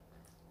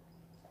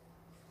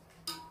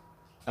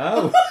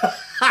Oh.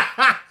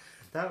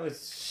 That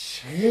was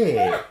shit.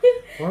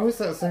 Why was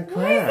that so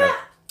crap?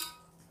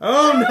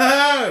 Oh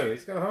no!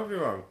 It's got a hold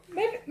wrong.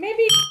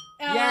 Maybe.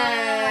 Oh.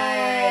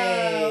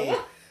 Yay!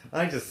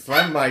 I just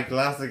slammed my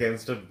glass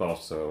against a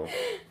bottle.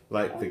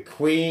 Like the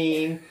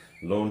Queen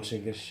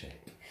launching a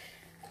ship.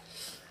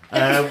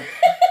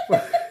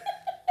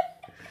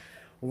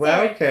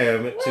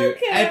 Welcome to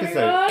episode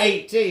everyone.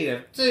 18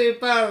 of Two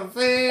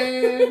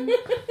Bouncing.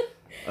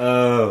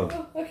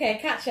 Oh. Okay,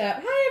 catch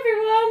up. Hi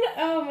everyone.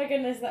 Oh my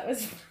goodness, that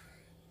was a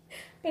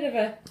bit of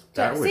a...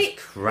 That was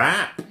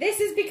crap. This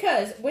is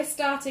because we're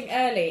starting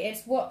early.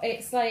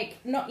 It's like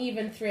not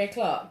even 3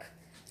 o'clock.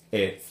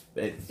 This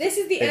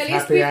is the it's earliest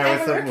happy we've hour ever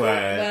recorded.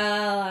 somewhere.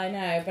 Well, I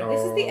know, but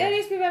this is the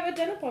earliest we've ever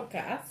done a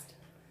podcast.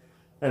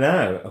 I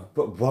know,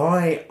 but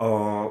why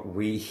are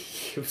we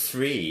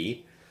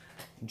free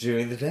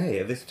during the day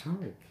at this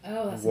time?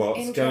 Oh, that's what's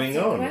an going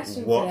interesting on?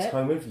 question, What Philip.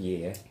 time of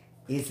year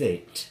is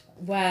it?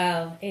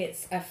 Well,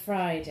 it's a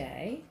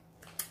Friday.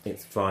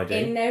 It's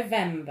Friday, In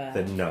November.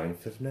 the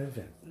 9th of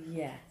November.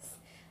 Yes.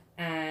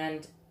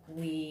 And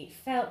we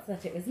felt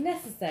that it was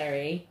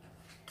necessary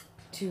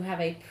to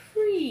have a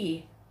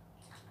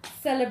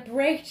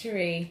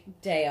pre-celebratory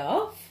day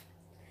off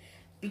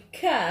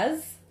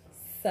because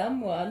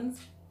someone's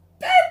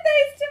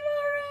birthday's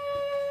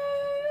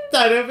tomorrow!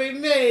 That'll be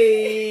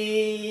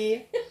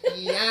me!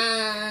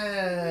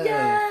 Yeah!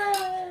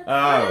 Yeah!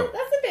 Oh.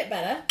 That's a bit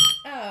better.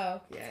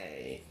 Oh.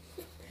 Yay.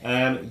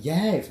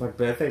 Yeah, it's my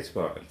birthday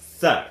tomorrow.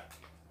 So,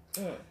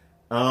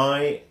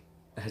 I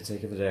had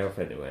taken the day off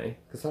anyway,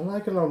 because I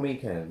like a long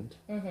weekend.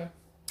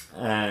 Mm-hmm.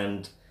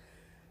 And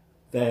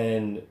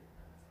then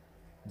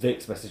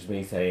Vix messaged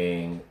me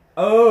saying,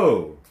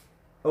 Oh,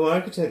 I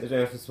could take the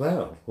day off as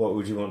well. What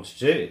would you want to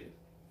do?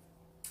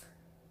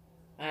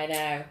 I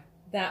know.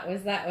 That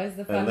was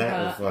the fun And that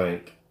part. was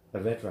like a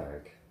red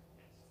rag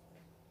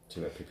to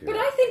let people But know.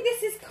 I think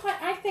this is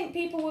I think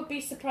people would be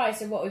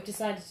surprised at what we've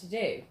decided to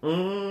do.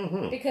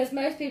 Mm-hmm. Because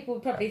most people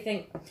would probably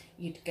think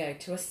you'd go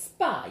to a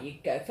spa,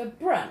 you'd go for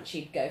brunch,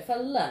 you'd go for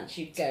lunch,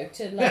 you'd go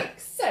to like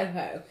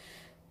Soho.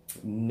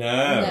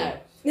 No.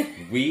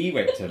 We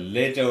went to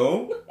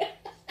Lidl.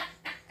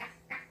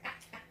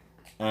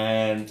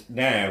 And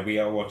now we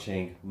are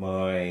watching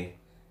my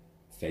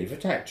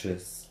favourite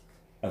actress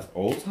of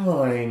all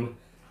time,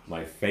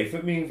 my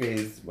favourite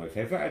movies, my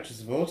favourite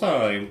actress of all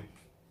time,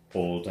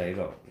 all day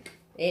long.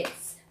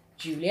 It's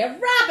Julia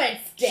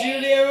Roberts Day.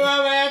 Julia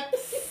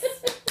Roberts!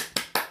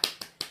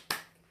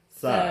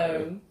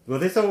 So, well,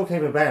 this all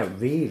came about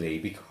really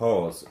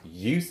because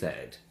you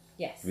said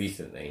Yes.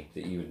 recently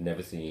that you had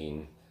never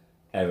seen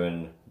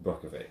Erin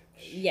Brockovich,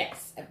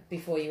 Yes,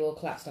 before you all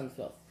collapsed on the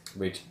floor.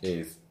 which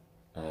is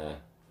her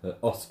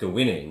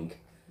Oscar-winning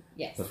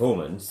Yes.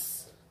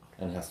 performance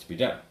and has to be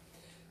done.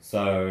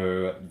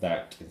 So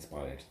that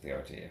inspired the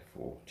idea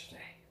for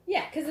today.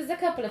 Yeah, because there's a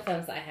couple of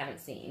films that I haven't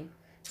seen.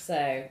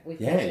 So we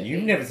thought Yeah, it'd you've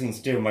be- never seen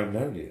Steel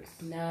Magnolias.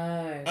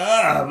 No.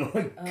 Oh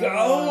my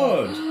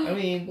god! I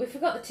mean, We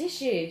forgot the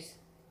tissues.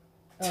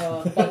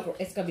 Oh,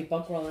 it's got to be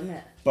bog roll, isn't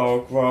it?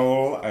 bog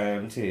roll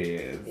and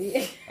tears.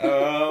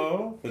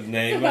 Oh, the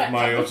name of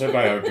my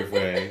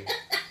autobiography.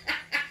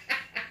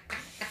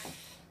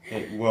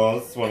 It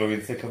was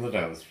Swallowing Sick on the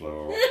Dance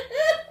Floor.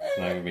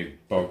 Now going to be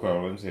bog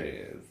roll and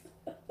tears.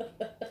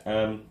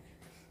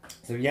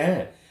 So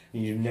yeah,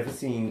 you've never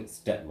seen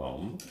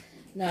Stepmom.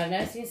 No, I've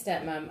never seen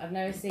Stepmom. I've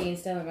never seen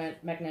Steel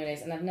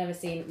Magnolias, and I've never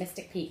seen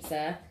Mystic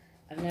Pizza.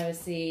 I've never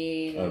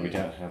seen. Oh, we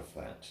don't have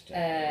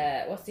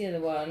that. What's the other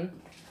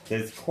one?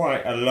 There's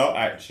quite a lot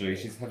actually.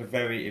 She's had a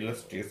very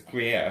illustrious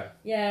career.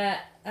 Yeah,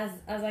 as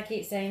I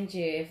keep saying to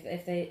you,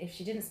 if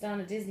she didn't star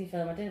in a Disney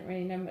film, I didn't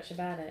really know much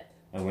about it.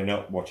 And we're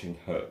not watching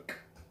Hook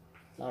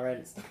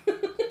Lawrence.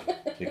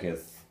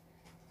 because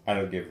I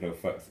don't give no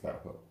fucks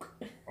about Hook.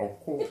 Oh,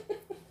 cool.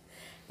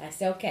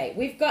 That's okay.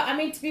 We've got. I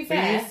mean, to be But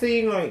fair. you've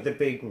seen like the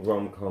big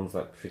rom-coms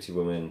like Pretty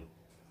Woman,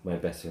 My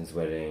Best Friend's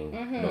Wedding,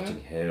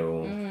 Notting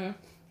Hill,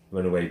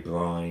 Runaway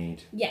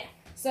Bride. Yeah.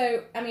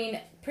 So, I mean,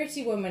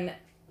 Pretty Woman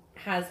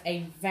has a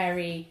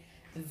very,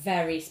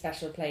 very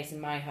special place in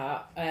my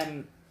heart.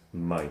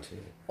 Mine too.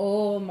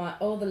 All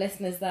the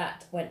listeners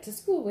that went to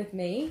school with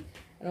me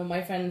and all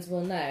my friends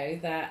will know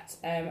that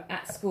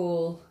at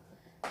school,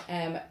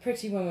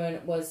 Pretty Woman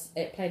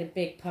played a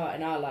big part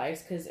in our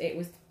lives because it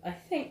was, I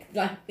think,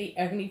 like the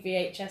only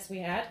VHS we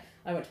had.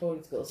 I went to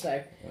boarding school,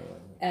 so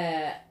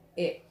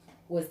it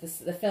was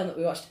the film that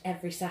we watched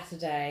every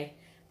Saturday.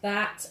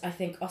 That, I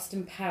think,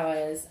 Austin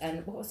Powers,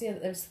 and what was the other?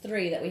 There was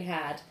 3 that we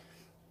had.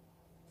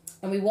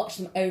 And we watched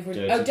them over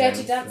and...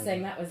 Dirty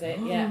Dancing, that was it,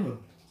 yeah.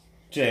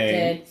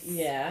 James.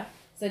 Yeah.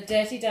 So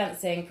Dirty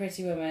Dancing,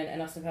 Pretty Woman, and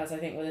Austin Powers, I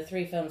think, were the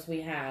 3 films we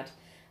had.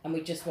 And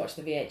we just watched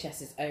the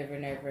VHSs over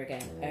and over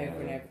again,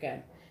 over and over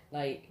again.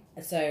 Like,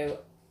 so,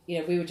 you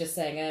know, we were just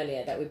saying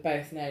earlier that we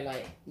both know,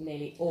 like,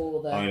 nearly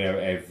all the... I know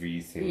every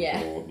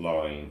single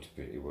line to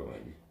Pretty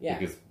Woman. Yeah.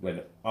 Because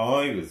when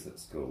I was at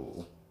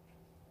school,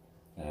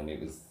 and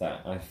it was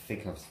that, I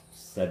think I've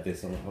said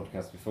this on the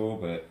podcast before,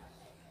 but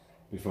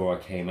before I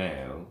came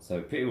out.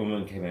 So Pretty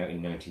Woman came out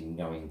in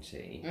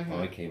 1990. Mhm.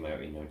 I came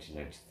out in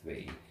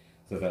 1993.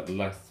 So that the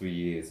last 3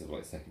 years of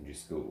like secondary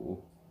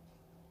school,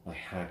 I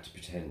had to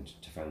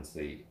pretend to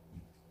fancy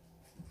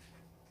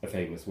a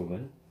famous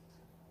woman.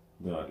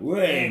 Be like,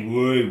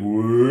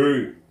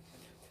 wait.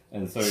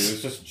 And so it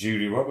was just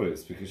Julia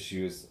Roberts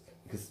because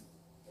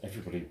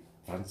everybody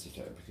fancied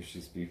her because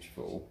she's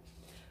beautiful.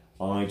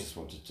 I just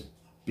wanted to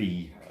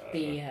be her.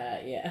 Be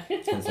her, yeah.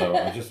 And so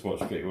I just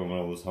watched Pretty Woman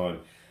all the time.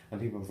 And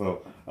people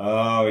thought,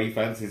 oh, he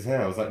fancies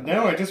her. I was like,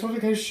 no, I just want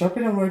to go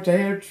shopping on my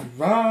day of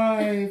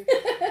drive.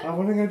 I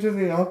want to go to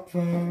the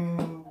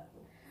opera.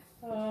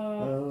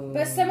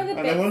 But some of the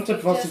and bits I want a were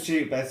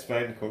prostitute best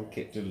friend called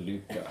Kit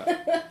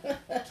DeLuca.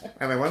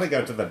 And I want to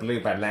go to the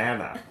Blue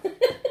Banana.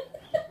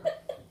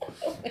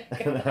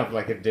 And have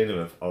like a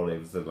dinner of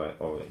olives and like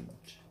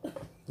orange.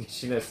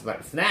 She knows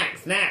like, snack.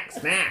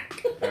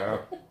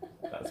 Oh,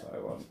 that's what I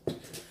want.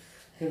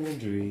 In a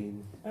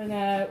dream. I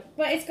know,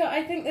 but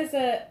I think there's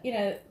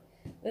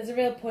a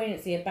real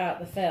poignancy about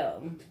the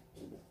film.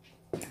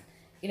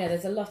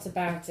 There's a lot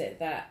about it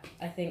that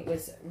I think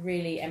was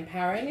really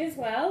empowering as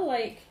well.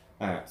 Like,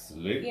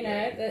 absolutely.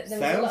 There was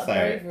a lot of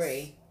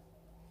bravery.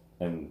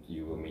 And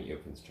you will meet your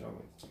Prince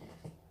Charming.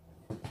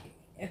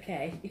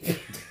 Okay.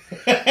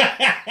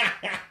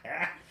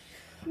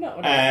 Not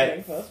what I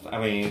was going for.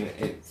 I mean,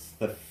 it's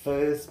the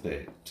first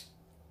bit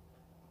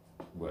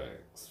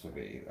works for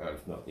me.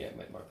 I've not yet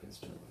met my Prince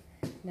Charming.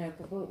 No,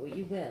 but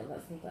you will.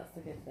 That's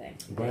the good thing.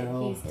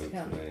 Well, He's to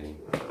come. hopefully.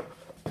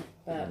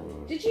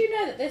 But did you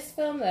know that this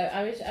film though?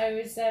 I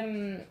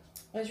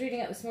was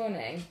reading up this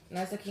morning and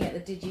I was looking at the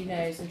did you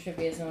knows and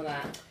trivias and all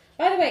that.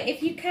 By the way,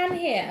 if you can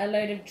hear a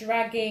load of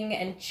dragging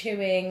and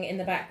chewing in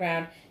the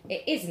background,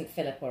 it isn't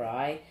Philip or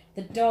I.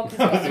 The dog has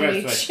got a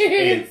new chew.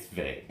 It's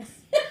Vix.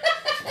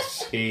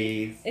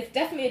 It's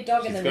definitely a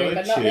dog in the room,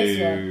 but not this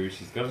one.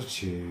 She's got a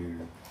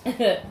chew.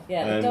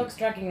 Yeah, the dog's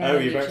dragging around. Oh,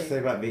 you're about to say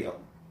about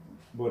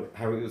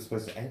how it was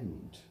supposed to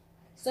end?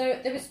 So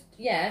there was,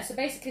 so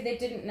basically they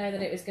didn't know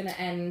that it was going to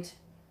end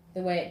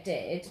the way it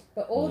did,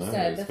 but also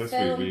it's the supposed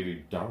film to be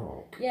really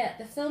dark. Yeah,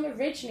 the film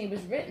originally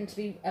was written to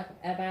be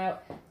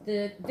about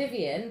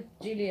Vivian,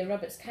 Julia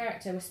Roberts'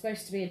 character, was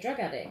supposed to be a drug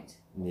addict.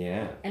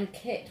 Yeah. And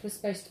Kit was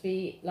supposed to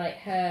be like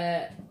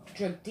her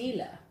drug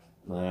dealer.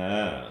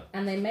 Ah.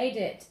 And they made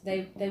it,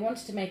 they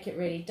wanted to make it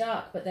really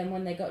dark, but then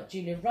when they got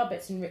Julia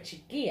Roberts and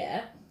Richard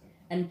Gere,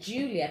 and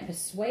Julia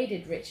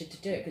persuaded Richard to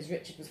do it because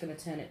Richard was going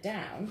to turn it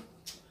down.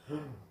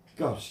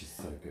 God, she's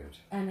so good.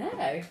 I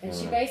know. And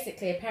she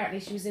basically,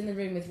 apparently she was in the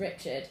room with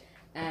Richard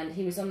and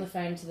he was on the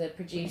phone to the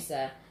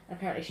producer and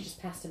apparently she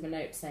just passed him a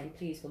note saying,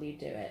 please, will you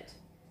do it?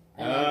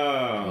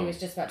 And he was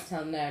just about to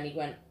tell him no and he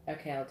went,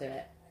 okay, I'll do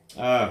it.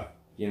 Oh,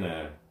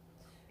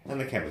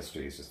 And the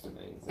chemistry is just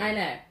amazing. I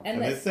know.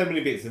 And there's so many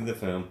bits in the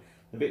film.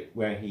 The bit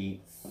where he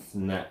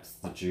snaps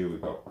the jewellery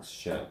box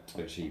shut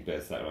and she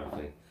bursts out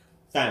laughing.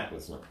 That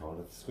was not part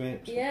of the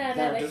script. Yeah,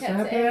 that no, they just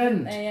kept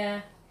happened. it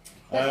in.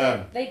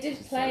 But they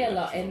did play a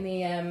lot in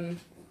the...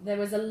 there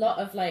was a lot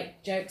of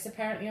like jokes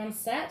apparently on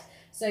set.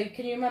 So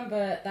can you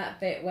remember that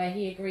bit where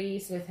he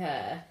agrees with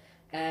her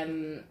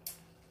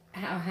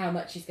how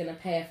much he's going to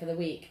pay her for the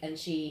week and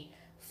she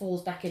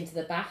falls back into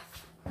the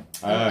bath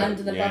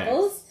under the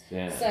bubbles?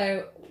 Yeah.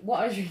 So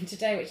what I was reading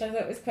today, which I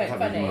thought was quite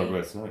funny... That was my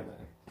worst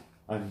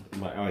nightmare.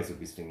 My eyes would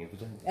be stinging for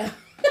days.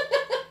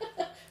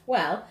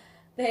 Well...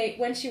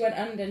 when she went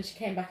under and she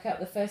came back up,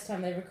 the first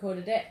time they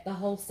recorded it, the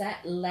whole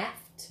set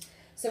left.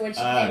 So when she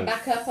came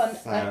back up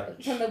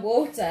from the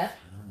water,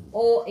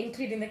 all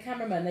including the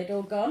cameraman, they'd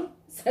all gone.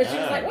 So she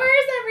was like, "Where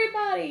is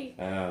everybody?"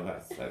 Oh,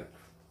 that's so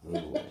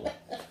cruel.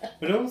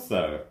 But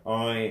also,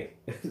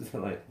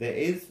 there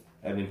is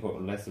an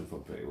important lesson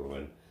from Pretty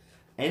Woman.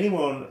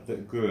 Anyone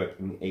that grew up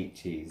in the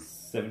 80s,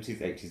 70s,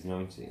 80s,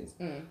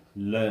 90s,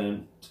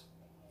 learnt,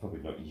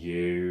 probably not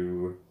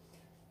you,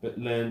 but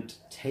learnt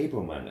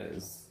table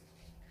manners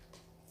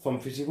from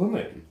Pretty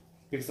Woman.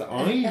 Because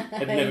I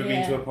had never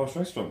been to a posh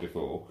restaurant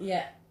before.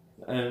 Yeah.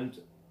 And,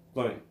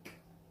 like,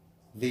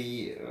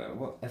 the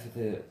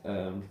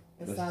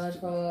salad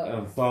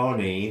bar.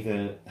 Barney,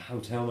 the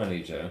hotel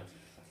manager,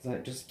 was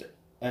like, just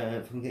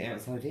from the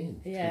outside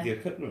in. Yeah. With your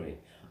cutlery.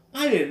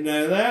 I didn't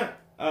know that.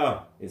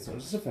 Oh, it's not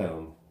just a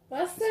film.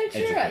 That's so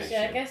true, actually.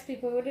 I guess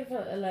people would have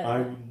learned that.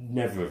 I would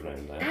never have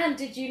known that. And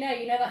did you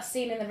know that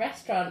scene in the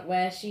restaurant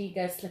where she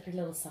goes, slippery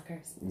little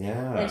suckers?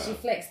 Yeah. When she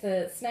flicks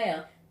the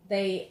snail.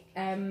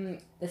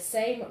 The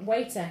same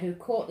waiter who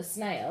caught the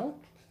snail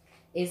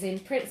is in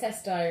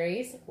Princess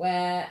Diaries,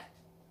 where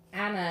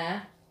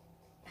Anne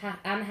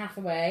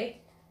Hathaway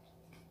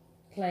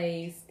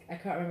plays, I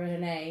can't remember her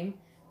name,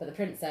 but the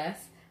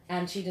princess,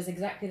 and she does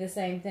exactly the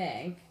same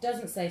thing.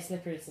 Doesn't say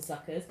slippery little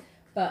suckers,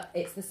 but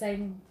it's the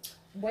same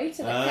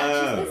waiter that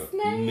catches the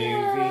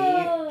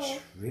snail. Movie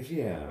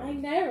trivia. I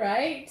know,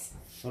 right?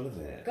 Full of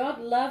it.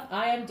 God love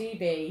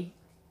IMDb.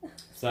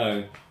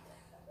 So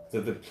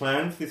the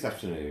plan for this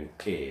afternoon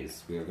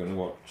is we are going to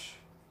watch...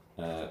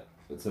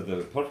 so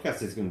the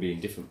podcast is going to be in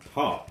different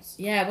parts.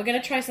 Yeah, we're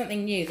going to try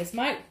something new. This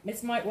might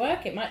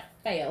work, it might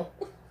fail.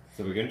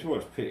 So we're going to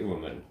watch Pretty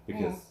Woman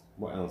because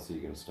what else are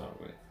you going to start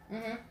with?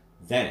 Mm-hmm.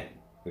 Then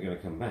we're going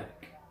to come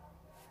back,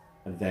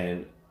 and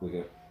then we're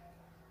going.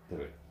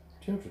 There are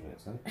children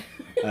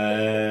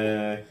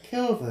outside.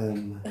 Kill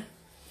them.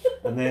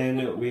 And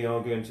then we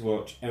are going to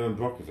watch Erin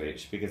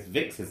Brockovich because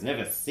Vix has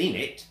never seen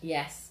it.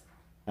 Yes.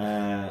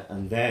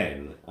 And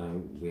then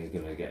we're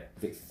going to get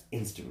Vix's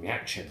instant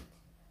reaction.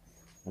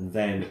 And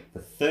then the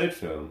third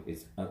film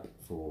is up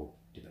for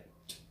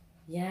debate.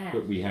 Yeah.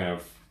 But we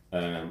have,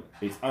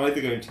 it's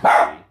either going to be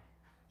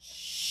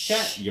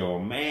Shut Your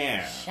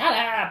Mouth. Shut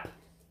up!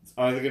 It's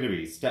either going to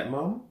be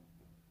Stepmom,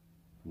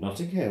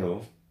 Notting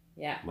Hill,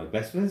 Yeah. My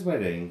Best Friend's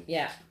Wedding,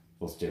 Yeah.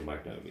 or Steel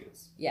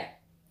Magnolias. Yeah.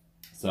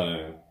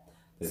 So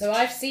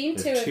I've seen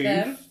two of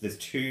them. There's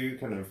two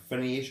kind of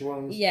funny-ish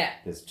ones. Yeah.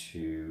 There's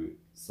two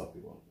soppy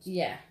ones.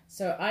 Yeah.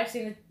 So I've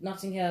seen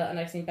Notting Hill and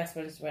I've seen Best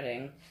Friend's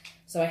Wedding.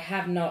 So I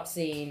have not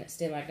seen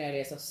Steel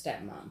Magnolias or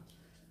Stepmom.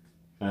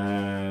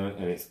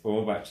 And it's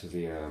all back to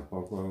the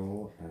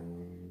Bogwell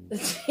and...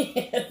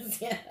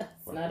 Tears, yes.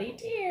 Snotty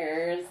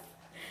tears.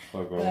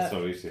 Bogwell,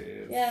 sorry,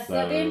 tears. Yeah, so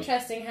that'll be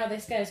interesting how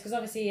this goes, because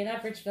obviously an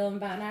average film,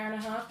 about an hour and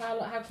a half.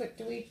 How quick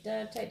do we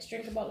take to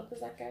drink a bottle of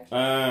Prosecco?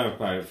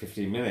 About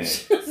 15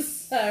 minutes.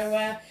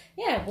 So,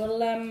 yeah,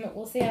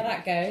 we'll see how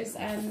that goes.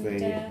 And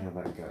see how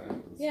that goes.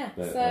 Yeah,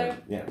 but, so...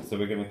 so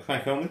we're going to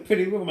crack on with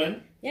Pretty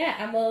Woman. Yeah,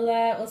 and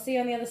we'll see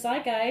you on the other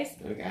side, guys.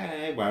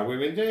 Okay, well,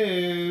 women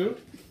do.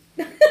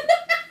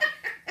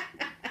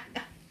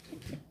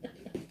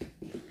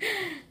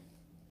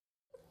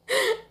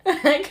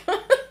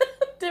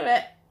 Do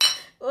it.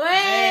 Way!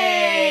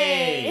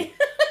 Hey!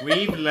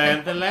 We've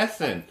learned the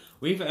lesson.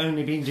 We've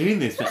only been doing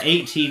this for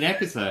 18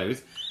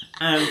 episodes,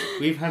 and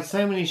we've had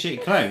so many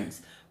shit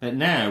clunks that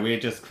now we're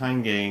just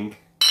clanging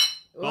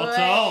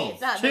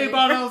bottles. Two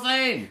bottles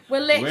in.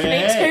 We're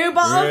literally 2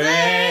 bottles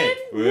in.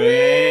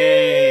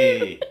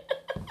 Way!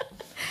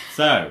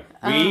 So,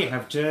 we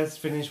have just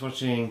finished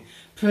watching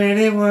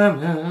Pretty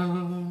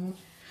Woman.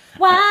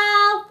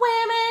 Wild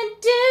women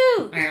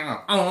do.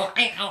 Yeah,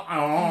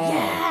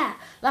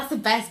 that's the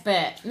best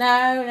bit.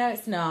 No,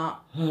 it's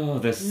not. Oh,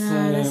 there's so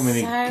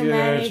many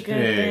good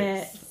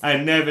bits. I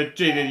never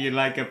treated you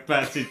like a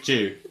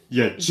prostitute.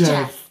 You're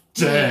just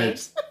dead.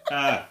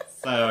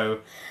 So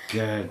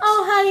good.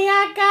 Oh, honey,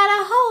 I got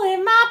a hole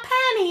in my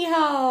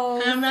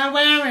pantyhose. I'm not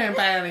wearing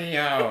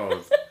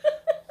pantyhose.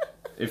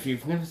 If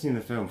you've never seen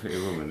the film Pretty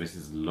Woman, this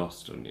is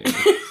lost on you.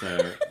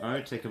 So I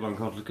would take a long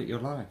hard look at your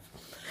life.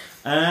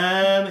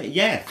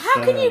 Yes.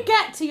 How can you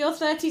get to your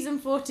 30s and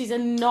 40s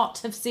and not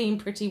have seen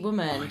Pretty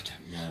Woman? I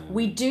don't know.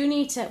 We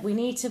need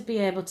to be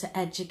able to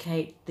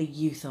educate the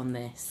youth on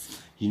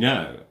this. You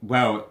know,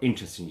 well,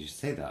 interesting you should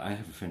say that. I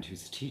have a friend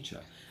who's a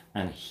teacher,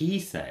 and he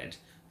said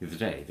the other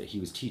day that he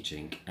was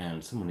teaching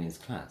and someone in his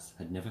class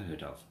had never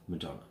heard of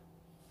Madonna.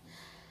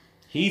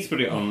 He's put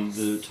it on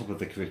the top of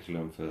the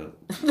curriculum for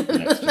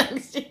the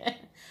next year.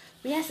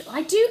 Yes,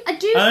 I do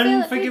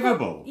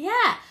Unforgivable. Feel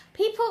that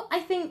people,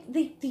 I think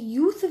the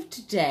youth of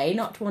today,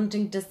 not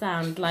wanting to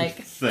sound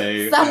like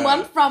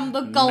someone from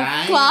the golf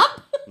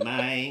club.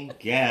 My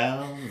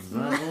girls,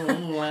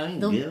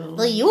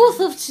 the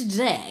youth of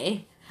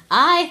today,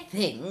 I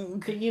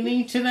think... You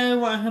need to know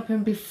what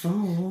happened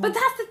before. But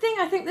that's the thing,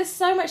 I think there's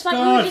so much, like we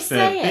were just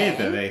saying...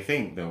 that they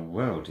think the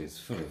world is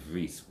full of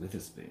Reese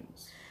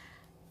Witherspoons.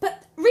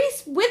 But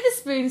Reese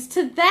Witherspoons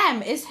to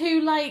them is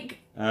who, like...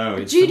 Oh,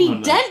 it's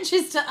Judi Dench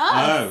is to us.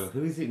 Oh,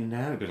 who is it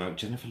now? It'd be like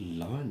Jennifer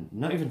Lawrence.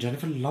 Not even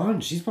Jennifer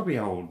Lawrence. She's probably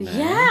old now.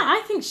 Yeah,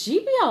 I think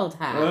she'd be old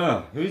hat.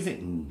 Oh, who is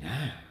it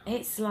now?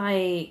 It's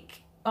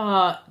like Pitch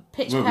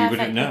Perfect we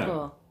wouldn't know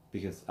people.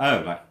 Because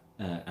like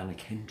Anna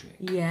Kendrick.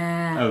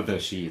 Yeah. Oh, though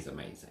she is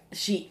amazing.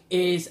 She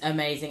is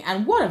amazing,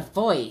 and what a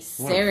voice!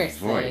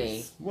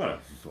 Seriously, What a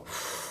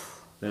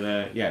voice!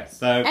 But yeah.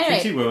 So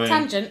anyway, Pretty Woman,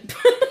 tangent.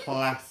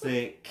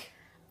 classic.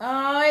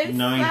 Oh, it's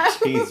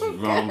 90s so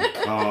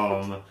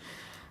rom-com.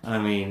 I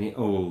mean, it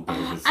all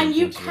goes. And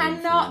you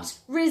cannot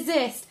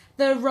resist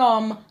the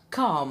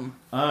rom-com.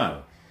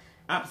 Oh,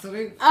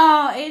 absolutely.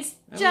 Oh, it's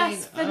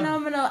just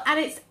phenomenal. And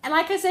it's,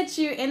 like I said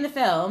to you in the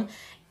film,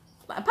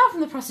 apart from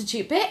the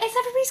prostitute bit, it's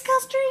everybody's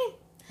girl's dream.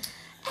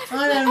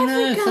 I don't know,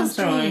 every girl's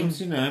sometimes,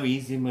 dream.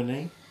 Easy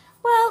money.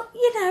 Well,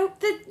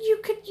 that you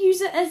could use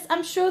it as,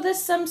 I'm sure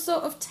there's some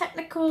sort of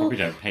technical, probably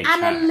don't pay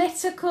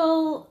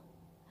analytical...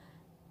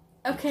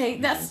 Okay,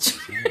 that's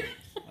true.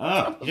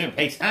 Oh, you don't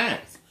pay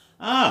tax.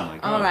 Oh my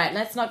god. Alright,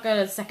 let's not go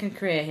to the second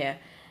career here.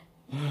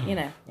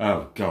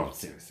 Oh god,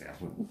 seriously, I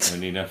wouldn't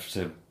earn enough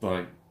to,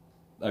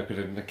 open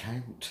an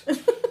account.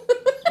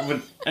 I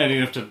wouldn't earn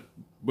enough to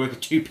work a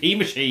 2p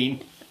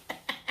machine.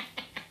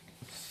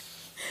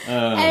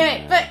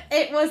 Anyway, but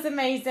it was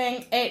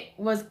amazing.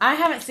 I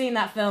haven't seen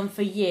that film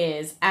for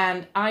years,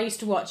 and I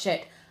used to watch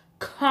it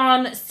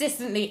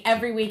consistently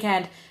every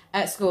weekend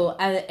at school,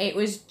 and it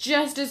was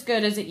just as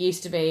good as it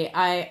used to be.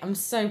 I am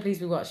so pleased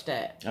we watched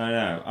it. I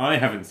know. I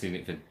haven't seen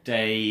it for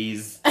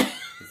days.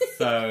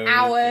 So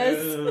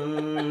hours.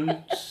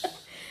 Good.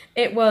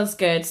 It was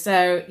good.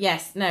 So,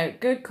 yes, no,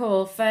 good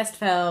call. First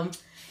film,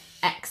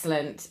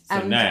 excellent.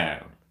 So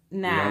now,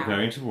 now. We are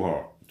going to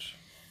watch.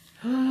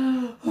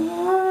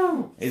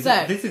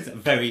 This is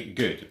very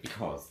good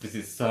because this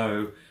is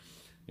so.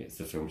 It's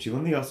the film she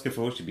won the Oscar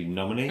for. She'd been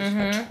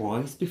nominated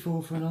twice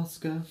before for an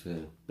Oscar for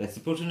Best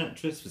Supporting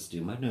Actress for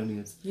Steel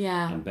Magnolias.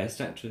 Yeah. And Best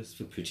Actress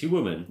for Pretty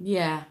Woman.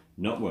 Yeah.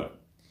 Not one.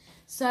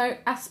 So,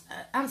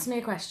 answer me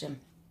a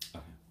question.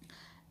 Okay.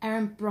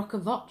 Erin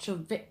Brockovich or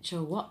Vitch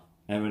or what?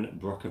 Erin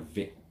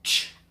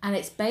Brockovich. And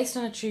it's based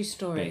on a true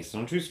story. Based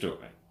on a true story.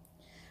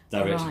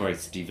 Directed by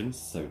Steven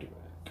Soderbergh.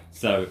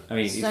 So, I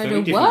mean, it's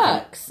very different.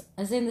 Soderworks,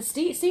 as in the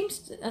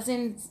seems as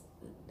in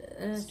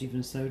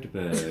Steven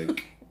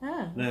Soderbergh.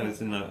 Oh. No,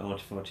 it's in like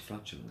Artifarty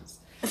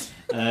Flatulence.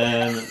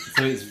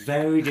 So it's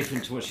very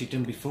different to what she'd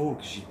done before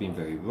because she'd been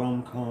very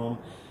rom-com.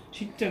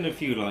 She'd done a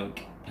few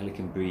like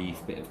Pelican Brief,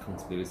 bit of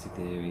conspiracy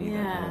theory,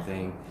 that kind of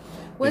thing.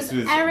 Was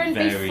Erin Erin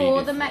before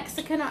different. the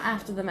Mexican or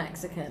after the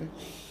Mexican?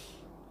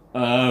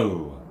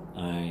 Oh,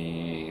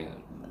 I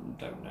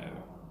don't know.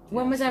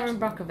 When was Erin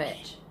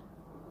Brockovich?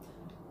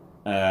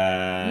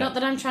 Not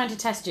that I'm trying to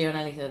test you on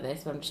anything of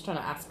this, but I'm just trying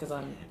to ask because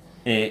I'm...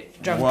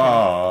 It drunken.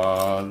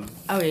 was...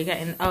 Oh, you're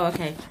getting... Oh,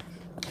 okay.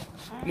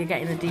 You're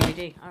getting the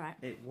DVD. All right.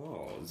 It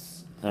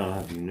was... I'll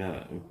have you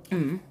know.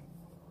 Mm.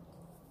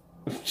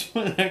 I'm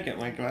trying to get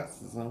my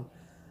glasses on.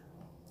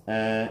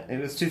 It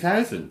was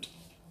 2000.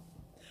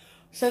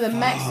 So the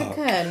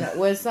Mexican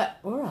was that...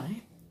 All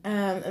right.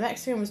 The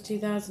Mexican was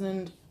 2000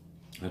 and...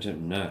 I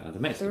don't know. The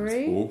Mexican was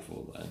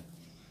awful, though.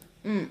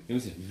 Mm. It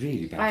was a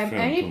really bad I'm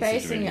film. only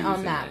basing it considering on he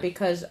was that in it.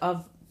 because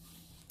of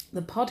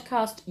the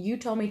podcast you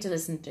told me to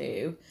listen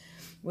to,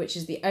 which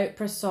is the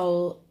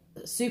Oprah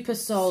Super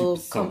Soul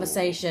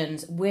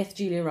Conversations with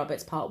Julia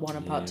Roberts, part 1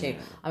 and part 2.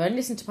 I've only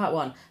listened to part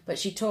 1, but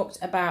she talked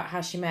about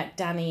how she met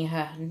Danny,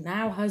 her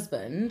now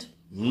husband,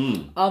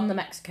 on the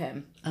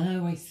Mexican.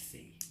 Oh, I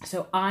see.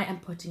 So I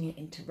am putting it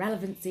into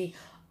relevancy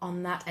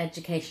on that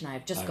education I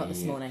have just got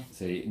this morning.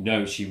 So,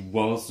 no, she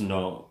was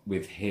not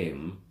with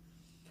him.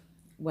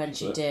 When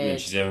she When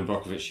did. she did Erin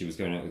Brockovich, she was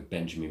going out with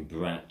Benjamin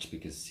Bratt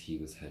because he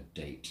was her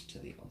date to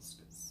the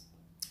Oscars.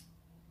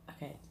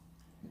 Okay,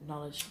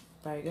 knowledge,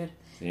 very good.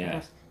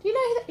 Yeah. Do you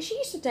know that she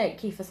used to date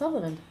Kiefer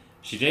Sutherland?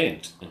 She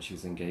did, and she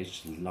was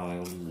engaged to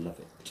Lyle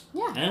Lovett.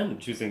 Yeah.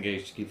 And she was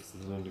engaged to Kiefer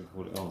Sutherland and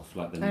called it off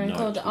like the And night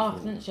called it off,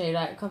 before. didn't she?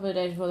 Like a couple of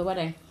days before the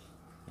wedding.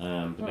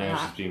 But now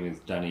she's been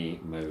with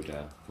Danny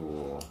Moder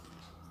for,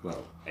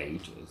 well,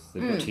 ages.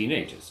 They've got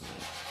teenagers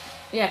now.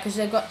 Yeah, because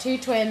they've got two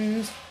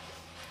twins.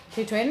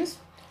 Two twins?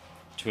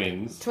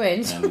 Twins.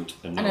 Twins. And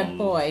And a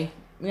boy.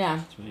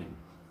 Yeah. Twin.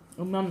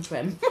 A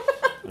non-twin.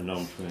 A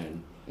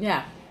non-twin.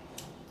 Yeah.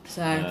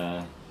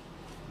 So,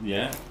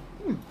 Yeah.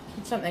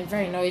 something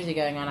very noisy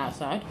going on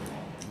outside.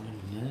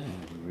 No,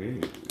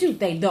 really. Do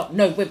they not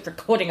know we're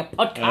recording a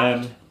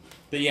podcast?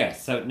 But yeah,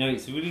 so no,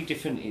 it's really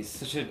different. It's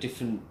such a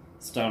different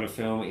style of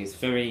film. It's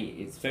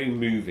very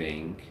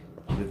moving.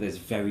 But there's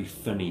very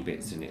funny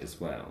bits in it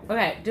as well.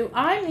 Okay, do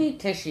I need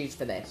tissues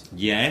for this?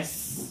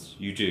 Yes,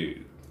 you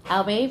do.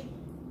 Albie,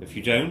 If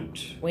you don't,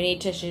 we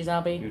need tissues,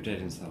 Albie. you're dead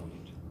inside.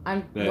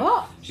 I'm... But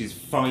What? She's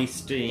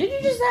feisty. Did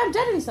you just say I'm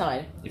dead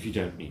inside? If you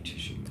don't need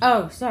tissue.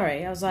 Oh,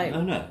 sorry. I was like...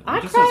 Oh no. I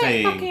I'm just not cried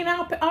saying. fucking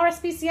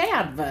RSPCA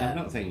advert. I'm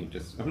not saying you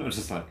just. I'm not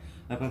just like.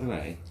 Oh, by the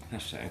way,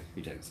 hashtag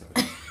you dead inside.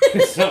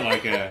 It's not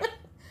like a I was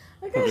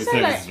public gonna say,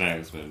 service like,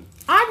 announcement.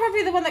 I'm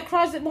probably the one that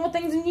cries at more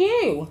things than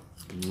you.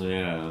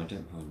 Yeah, I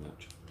don't mind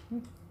much.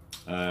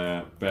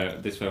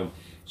 But this film,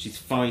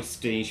 she's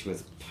feisty. She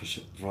wears a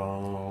push-up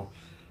bra.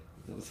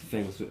 That was the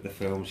famous with the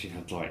film. She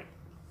had like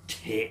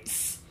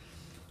tits.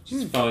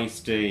 She's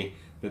feisty,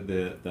 but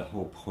the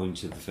whole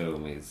point of the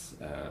film is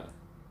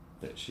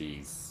that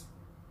she's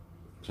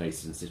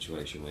placed in a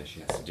situation where she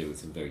has to deal with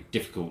some very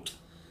difficult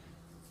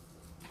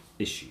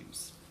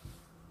issues.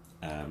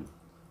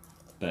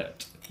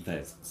 But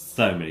there's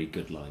so many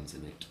good lines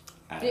in it.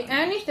 The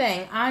only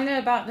thing I know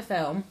about the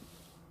film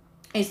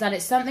is that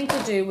it's something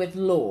to do with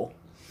law.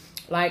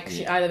 Like,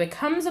 she either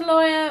becomes a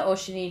lawyer or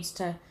she needs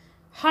to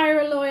hire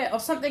a lawyer or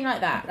something like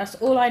that. That's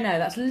all I know.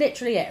 That's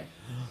literally it.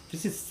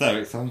 This is so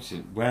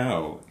exciting.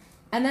 Wow.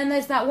 And then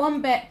there's that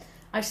one bit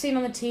I've seen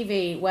on the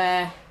TV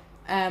where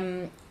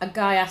a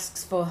guy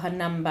asks for her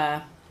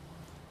number.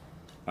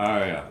 Oh,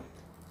 yeah.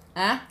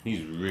 Huh?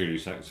 He's really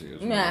sexy as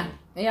well. Yeah.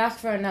 He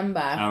asks for a number.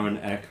 Aaron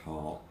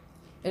Eckhart.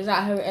 Is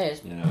that who it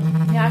is?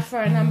 Yeah. He asks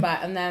for a number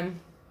and then...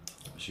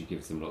 She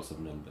gives him lots of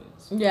numbers.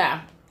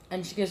 Yeah.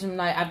 And she gives him,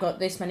 like, I've got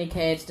this many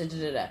kids,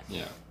 da-da-da-da.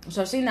 Yeah.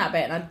 So I've seen that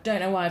bit, and I don't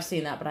know why I've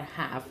seen that, but I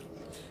have.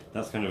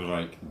 That's kind of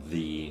like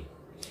the...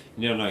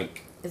 You know,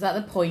 like... Is that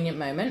the poignant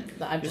moment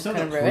that I've It's just not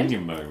kind a of ruined?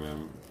 poignant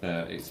moment.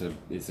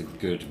 It's a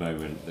good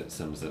moment that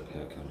sums up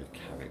her kind of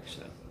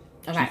character.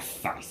 Okay.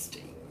 She's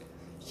feisty.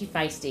 She's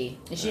feisty.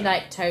 Is she,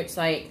 like, totes,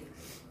 like...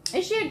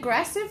 Is she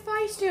aggressive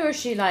feisty, or is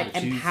she, like,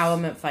 She's-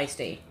 empowerment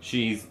feisty?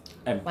 She's...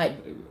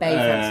 Like, bae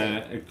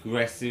feisty.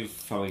 aggressive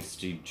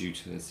feisty due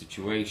to her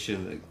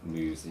situation that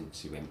moves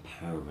into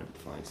empowerment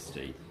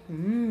feisty.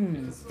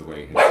 Because of the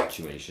way her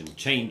situation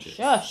changes.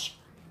 Shush.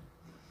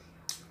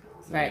 So,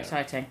 Very yeah.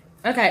 exciting.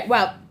 Okay,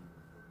 well,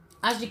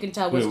 as you can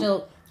tell, we're We'll-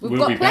 still We've We'll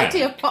got be plenty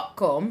back. of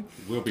popcorn.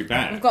 We'll be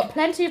back. We've got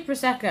plenty of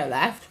Prosecco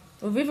left.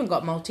 We've even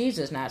got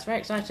Maltesers now. It's very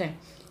exciting.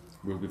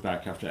 We'll be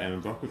back after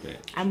Erin Brockovich.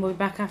 And we'll be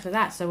back after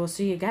that, so we'll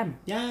see you again.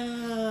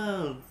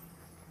 Yeah.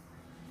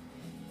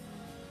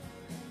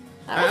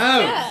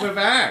 That was We're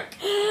back.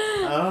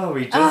 Oh,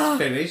 we just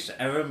finished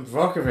Erin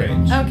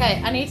Brockovich. good.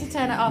 Okay, I need to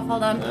turn it off.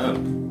 Hold on.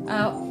 Oh.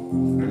 Oh,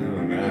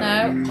 No.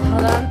 no.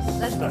 Hold on.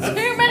 There's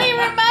too many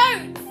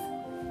remotes.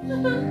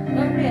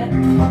 Oh, dear.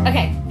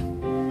 Okay.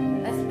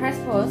 Let's press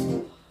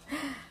pause.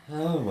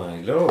 Oh my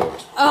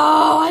lord.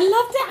 Oh, I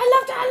loved it. I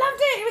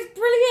loved it. It was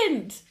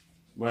brilliant.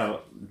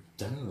 Well,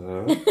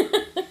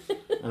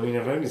 duh. I mean,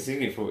 I've only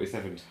seen it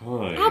 47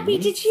 times. Abby,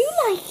 did you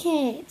like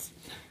it?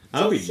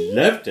 Albie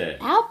loved it.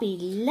 Albie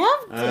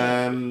loved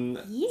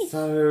it. Yes.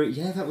 So,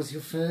 yeah, that was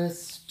your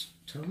first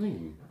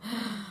time.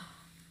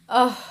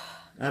 Oh.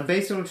 And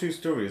based on a true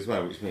story as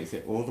well, which makes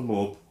it all the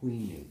more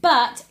poignant.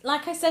 But,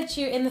 like I said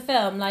to you in the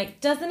film, like,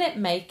 doesn't it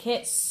make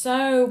it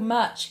so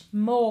much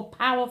more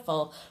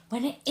powerful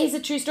when it is a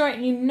true story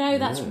and you know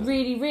that's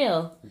really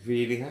real?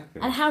 Really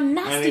happened. And how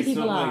nasty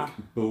people are. And it's not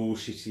like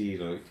bullshitty,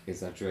 like,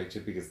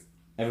 exaggerated, because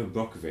Erin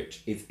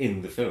Brockovich is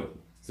in the film.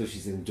 So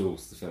she's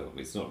endorsed the film.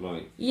 It's not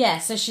like... Yeah,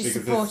 so she because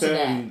supported there's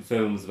certain it.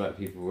 films about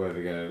people where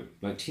they go...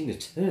 Like Tina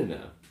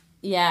Turner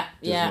Yeah,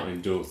 does not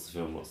endorse the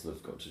film Lots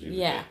of Got to Do with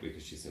it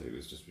because she said it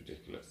was just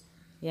ridiculous.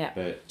 Yeah.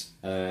 But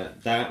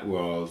that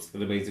was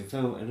an amazing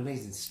film, an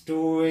amazing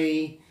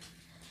story,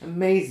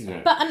 amazing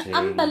acting. But an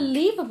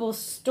unbelievable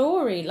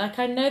story. Like,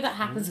 I know that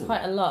happens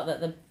quite a lot, that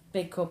the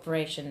big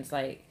corporations,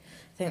 like,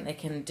 think they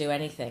can do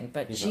anything.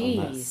 But, on that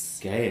jeez.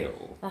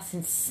 scale. That's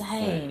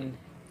insane.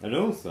 And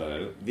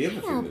also, the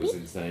other thing that was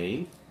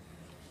insane,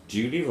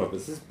 Julie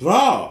Roberts'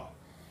 bra.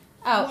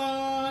 Oh.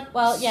 What?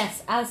 Well,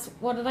 yes,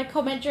 what did I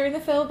comment during the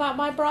film about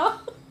my bra?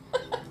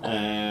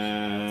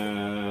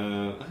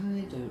 I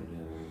don't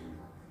know.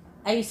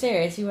 Are you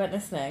serious? You weren't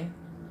listening?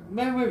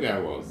 No, maybe I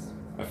was.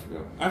 I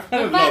forgot. I've had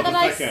The a fact lot that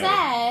I of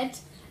second. said...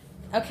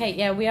 Okay,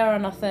 yeah, we are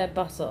on our third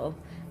bottle.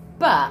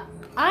 But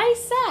I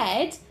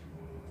said...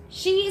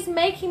 She is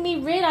making me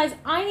realise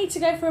I need to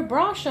go for a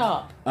bra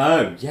shop.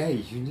 Oh, yeah,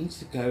 you need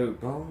to go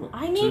bra.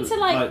 I need to,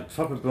 like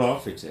proper bra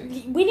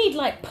fitting. We need,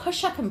 like,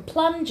 push up and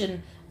plunge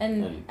and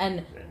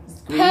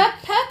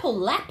purple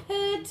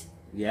leopard.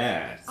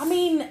 Yes. I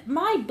mean,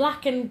 my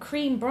black and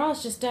cream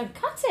bras just don't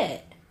cut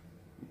it.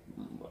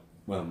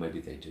 Well,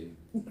 maybe they do.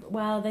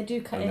 Well, they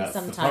do cut And in that's the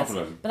sometimes.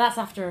 problem. But that's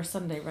after a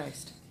Sunday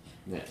roast.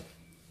 Yeah.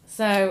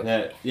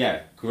 So...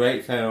 Yeah,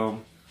 great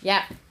film.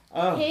 Yeah.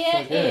 Oh, Here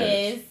so good.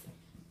 is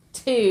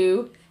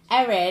to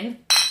Erin.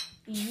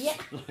 Yeah.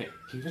 Like,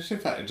 can you imagine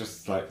if that had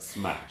just, like,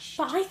 smashed?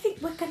 But I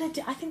think we're going to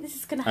do... I think this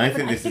is going to I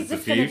happen. think this is the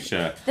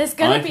future. There's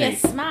going to be a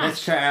smash.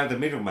 Let's cut out the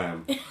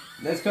middleman.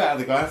 Let's cut out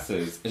the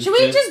glasses. And Should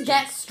we just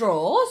get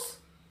straws?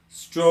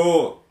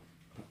 Straw.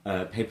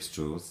 Paper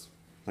straws.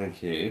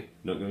 Thank you.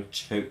 Not going to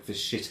choke the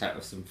shit out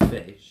of some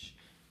fish.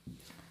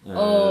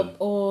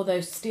 Or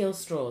those steel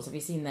straws. Have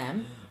you seen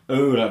them?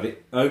 Oh, like the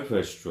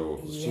Oprah straws.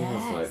 Yes. She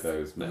has like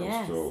those metal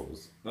Yes.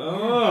 straws.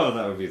 Oh,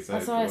 that would be so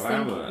That's what I was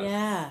thinking. glamorous.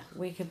 Yeah,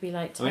 we could be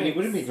like... I mean, it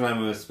wouldn't be totes.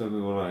 glamorous when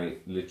we were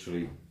like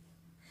literally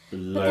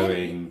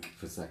blowing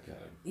Prosecco.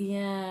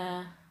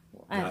 Yeah.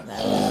 I don't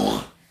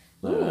know.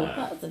 Like Ooh, that.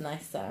 that was a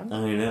nice sound.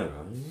 I know,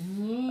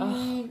 right?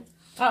 Oh,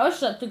 that was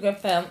such a good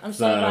film. I'm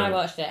so glad I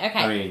watched it. Okay.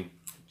 I mean,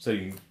 so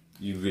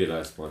you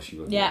realised why she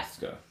won the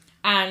Oscar.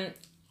 And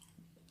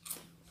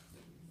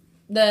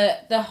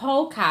the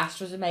whole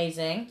cast was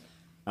amazing.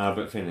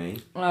 Albert Finney,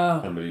 Oh,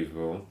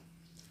 unbelievable.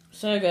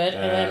 so good.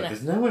 And then,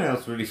 There's no one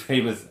else really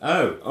famous.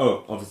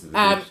 Oh, obviously the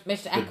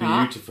Mr. the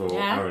Eckhart. beautiful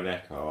Yeah. Aaron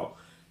Eckhart,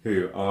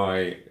 who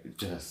I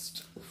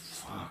just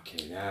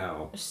fucking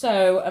hell.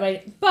 so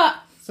amazing. But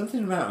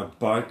Something about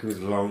a biker with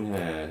long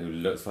hair who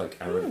looks like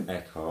Aaron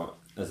Eckhart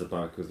as a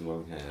biker with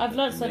long hair. I've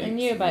learnt something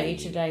makes new about you me-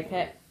 today,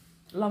 Pip.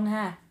 Long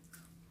hair.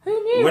 Who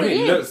knew? When but it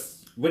you?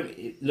 when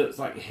it looks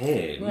like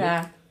him.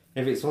 Yeah.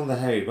 If it's one of the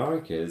hairy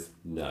bikers,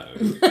 no.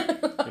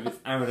 If it's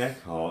Aaron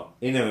Eckhart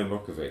in Erin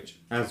Brockovich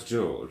as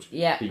George,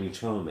 Yeah. being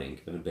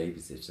charming and a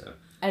babysitter,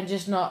 And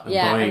just not, and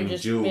yeah, buying and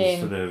just jewels being...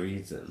 for no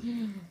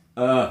reason.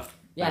 Yes,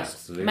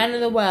 Absolutely. men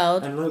of the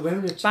world, And like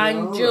wearing a buying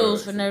tiara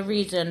jewels or for no something.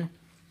 reason.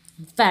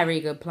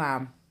 Very good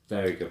plan.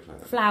 Very good plan.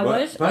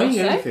 Flowers, Buying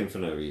also. anything for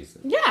no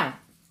reason. Yeah,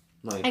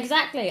 Like,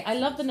 exactly. I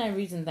love the no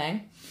reason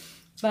thing.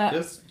 But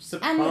just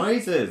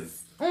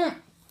surprises. and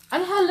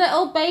her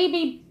little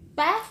baby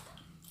Beth.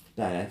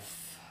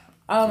 Beth.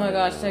 Oh my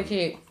gosh, so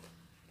cute.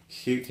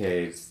 Cute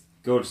kids.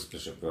 Gorgeous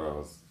push-up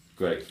bras.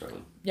 Great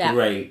film. Yeah.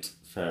 Great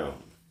film.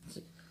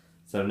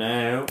 So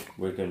now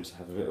we're going to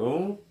have a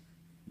little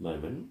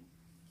moment.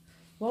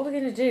 What are we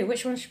going to do?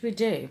 Which one should we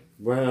do?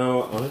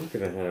 Well, I'm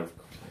going to have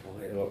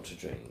quite a lot to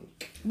drink.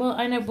 Well,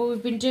 I know, but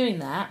we've been doing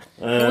that.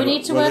 But we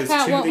need to work there's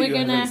out two what that we're you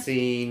going haven't to...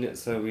 seen,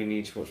 so we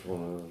need to watch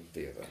one or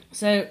the other.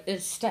 So,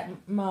 it's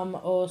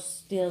Stepmom or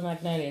Steel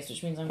Magnolias,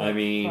 which means I'm going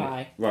to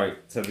cry. Right,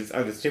 so there's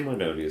either Steel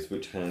Magnolias,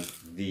 which has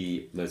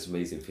the most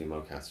amazing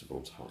female cast of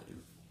all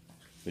time,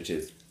 which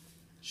is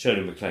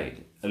Shirley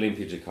MacLaine,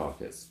 Olympia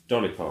Dukakis,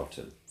 Dolly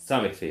Parton,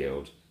 Sally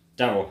Field,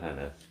 Daryl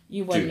Hannah,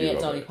 You won me Julia at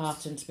Dolly Roberts.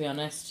 Parton, to be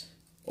honest.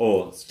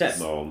 Or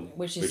Stepmom,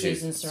 Which is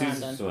Susan Sarandon.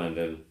 Susan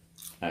Sarandon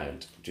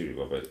and Julie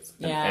Roberts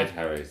and Yeah. Ed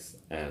Harris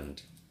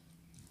and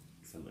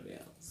somebody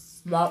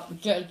else. Well,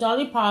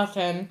 Dolly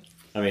Parton.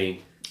 I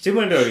mean, Jim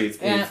Magnolia's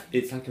Yeah.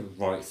 it's like a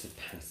rites of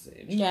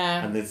passage.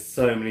 Yeah. And there's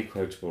so many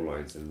quotable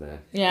lines in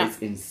there. Yeah. It's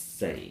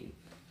insane.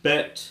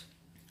 But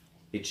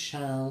it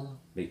shall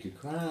make you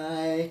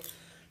cry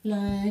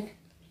like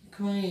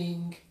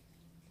crying.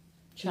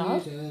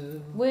 Child?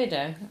 Weirdo.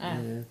 Weirdo.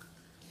 Oh,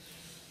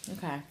 Yeah.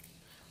 okay.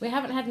 We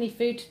haven't had any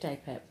food today,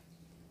 Pip.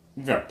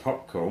 We've got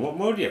popcorn. What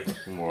more do you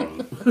fucking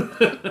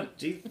want?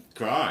 Jesus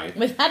Christ.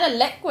 We've had a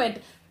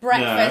liquid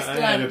breakfast No, I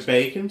had a lunch.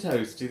 bacon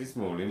toasty this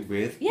morning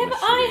with Yeah, but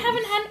I mushrooms.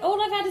 haven't had.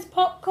 All I've had is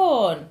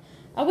popcorn.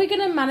 Are we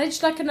going to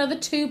manage like another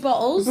 2 We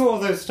bottles? bought all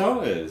those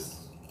starters.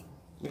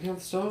 We have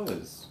the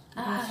starters.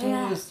 Ah, We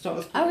have yeah. the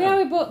starters. Oh yeah,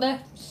 we bought the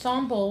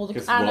sample, the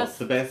Because can what's of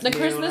the best the meal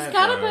Christmas ever?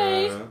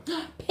 canapes.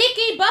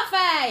 Picky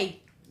buffet.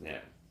 Yeah.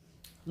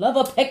 Love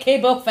a picky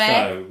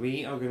buffet. So,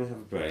 we are going to have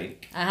a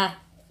break. Uh-huh.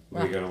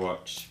 We're going to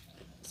watch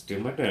Steel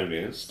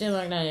Magnolias. Still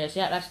Magnolias.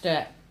 Yeah, let's do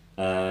it.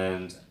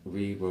 And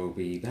we will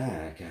be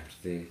back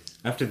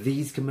after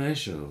these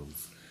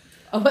commercials.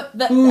 Oh, but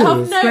the, Ooh,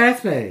 oh no.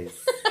 Squarespace.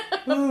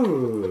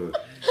 Ooh.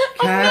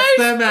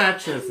 Casper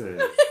mattresses.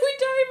 We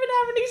don't even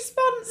have any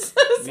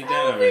sponsors. We don't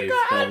How have we any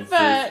got sponsors.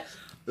 adverts?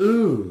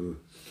 Ooh.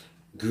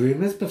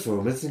 Groomers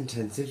Performance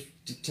Intensive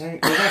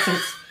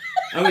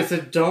Oh, it's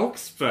a dog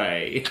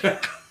spray. When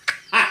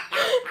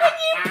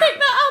you picked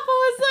that up,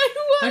 I was like,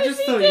 what I is just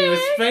he thought doing? you were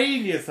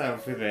spraying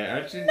yourself with it.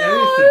 I didn't No.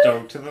 notice the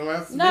dog to the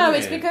last minute. No,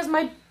 it's because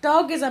my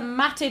dog is a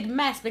matted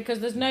mess because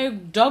there's no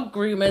dog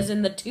groomers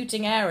in the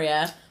Tooting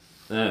area.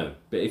 Oh,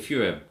 but if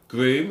you're a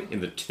groom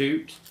in the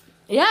toot,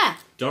 Yeah.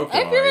 dog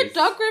If you're a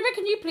dog groomer,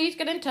 can you please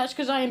get in touch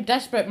because I am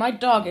desperate. My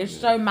dog is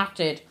so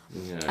matted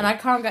and I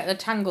can't get the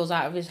tangles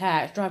out of his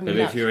hair. It's driving me But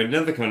nuts. if you're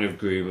another kind of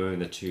groomer in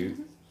the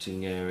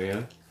tooting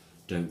area,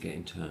 don't get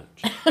in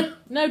touch.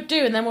 No,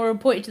 do, and then we'll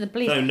report you to the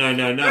police. No, no,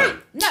 no, no.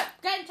 No,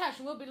 get in touch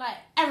and we'll be like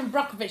Aaron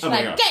Brockovich, Oh my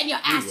like, God. get your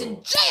ass You in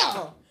will.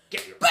 jail!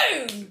 Get your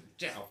Boom!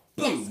 Down.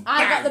 Yes, Boom,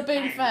 I got bang, the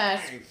boom bang,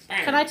 first. bang,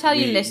 bang. Can I tell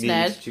you, We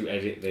listeners, need to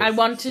edit this. I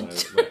wanted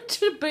so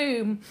to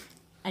boom,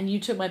 and you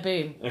took my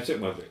boom. I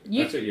took my boom.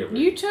 You, I took your boom.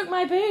 you took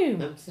my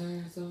boom. I'm so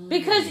sorry.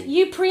 Because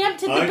you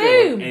preempted the I don't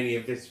want boom. any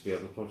of this to be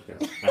on the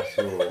podcast at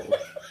all.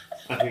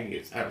 I think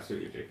it's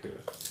absolutely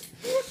ridiculous.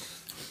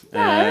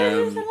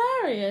 No, it's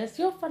hilarious.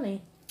 You're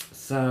funny.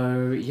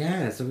 So we're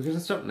going to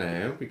stop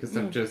now because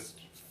I've just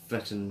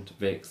threatened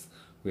Vix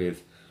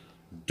with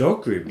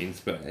dog grooming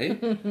spray.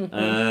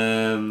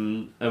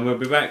 And we'll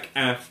be back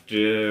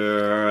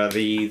after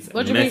these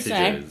What did messages. we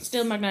say?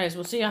 Still Magnolias.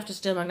 We'll see you after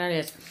Still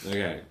Magnolias.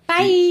 Okay.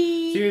 Bye.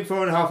 See you in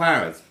 4.5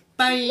 hours.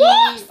 Bye.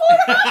 What? 4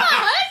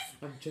 hours?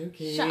 I'm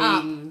joking. Shut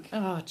up.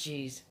 Oh,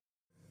 jeez.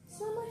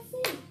 It's on my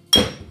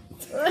feet.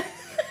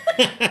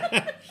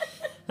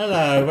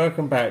 Hello,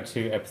 welcome back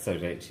to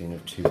episode 18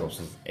 of Two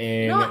Bottles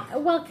In.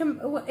 Not welcome.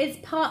 It's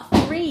part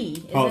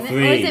 3, Part isn't it?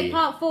 Or is 3. it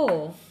part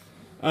 4?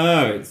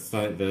 Oh, it's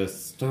like the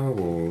Star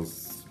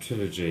Wars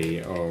trilogy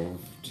of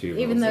Two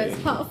Bottles Even though it's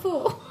In. part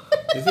 4.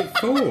 Is it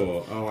 4?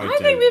 Oh, I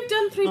think we've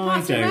done 3 I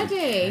parts don't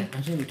already.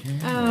 I don't care.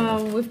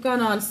 Oh, we've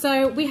gone on.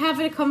 So we have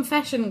a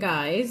confession,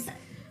 guys.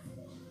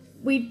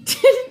 We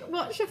didn't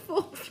watch a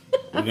fourth.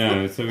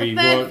 No, so we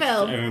third watched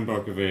film. Erin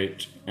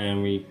Brockovich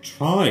and we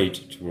tried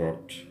to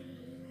watch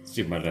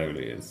Steve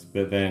Magnolias,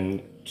 but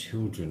then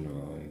children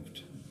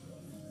arrived.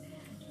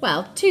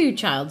 Well, 2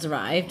 childs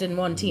arrived and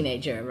 1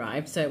 teenager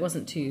arrived, so it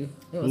wasn't too.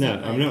 It wasn't No,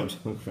 like- I'm not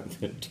talking about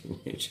the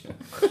teenager.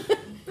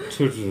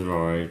 Children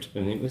arrived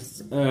and it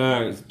was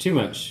too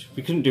much.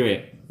 We couldn't do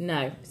it.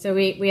 No, so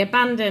we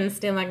abandoned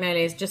Steel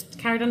Magnolias, just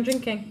carried on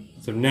drinking.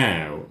 So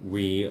now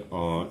we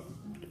are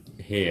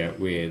here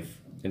with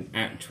an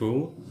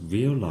actual,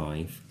 real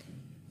life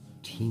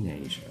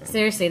teenager.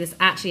 Seriously, there's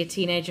actually a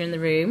teenager in the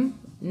room.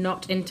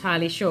 Not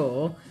entirely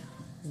sure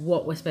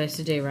what we're supposed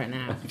to do right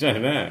now. I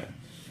don't know.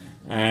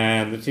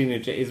 And the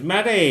teenager is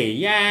Maddie.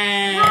 Yay!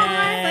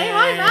 Hi, say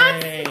hi,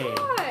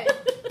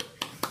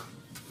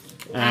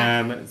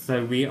 Matt.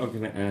 So we are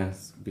going to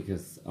ask,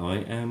 because I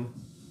am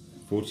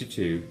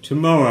 42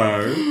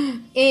 tomorrow.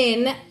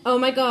 Oh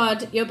my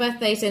god, your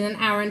birthday's in 1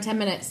 hour and 10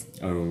 minutes.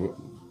 Oh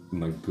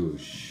my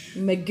gosh.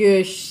 My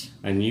gosh.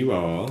 And you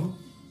are?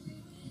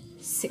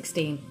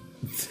 16.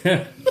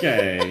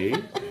 Okay.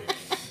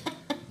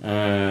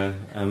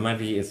 And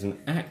Maddie is an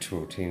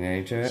actual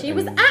teenager. She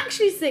was and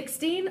actually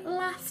 16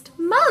 last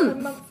month. A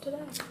month today.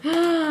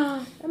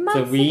 A month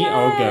So we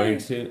are ago. going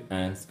to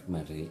ask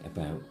Maddie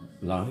about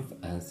life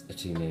as a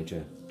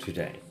teenager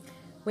today.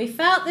 We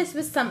felt this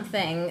was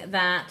something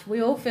that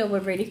we all feel we're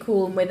really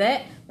cool with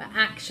it, but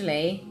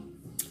actually,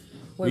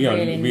 We are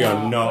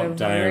not We're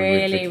down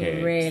really, with the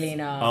kids. really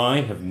not.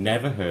 I have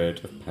never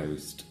heard of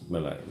Post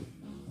Malone.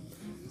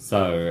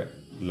 So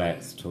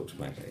let's talk to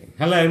Maddie.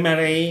 Hello,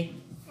 Maddie.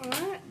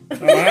 Alright.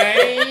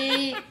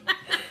 Hi.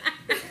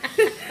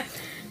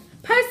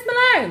 Post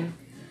Malone.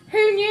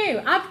 Who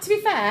knew? To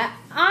be fair,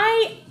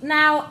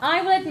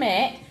 I will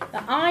admit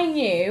that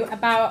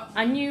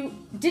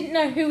didn't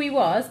know who he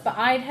was, but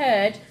I'd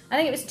heard, I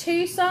think it was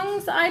 2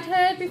 songs that I'd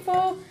heard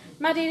before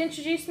Maddie had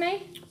introduced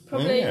me.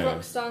 Probably Yeah.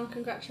 Rockstar and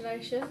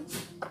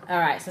Congratulations.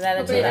 Alright, so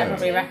they're the 2 that I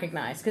probably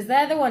recognise. Because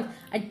they're the ones,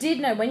 I did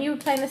know, when you were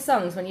playing the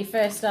songs, when you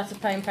first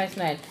started playing Post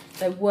Malone,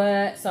 there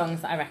were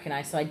songs that I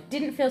recognised. So I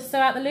didn't feel so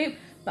out the loop,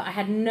 but I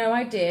had no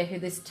idea who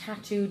this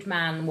tattooed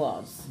man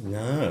was.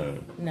 No.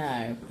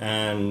 No.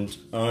 And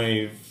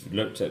I've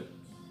looked at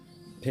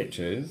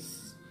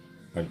pictures.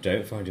 I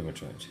don't find him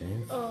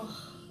attractive. Oh,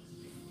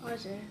 I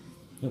do.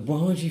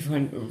 Why do you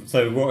find...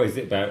 So what is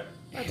it about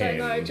I don't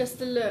know, him? just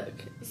the look.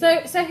 So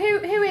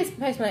who is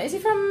Post Malone? Is he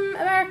from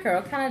America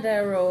or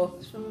Canada or...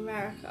 It's from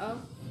America.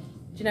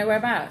 Do you know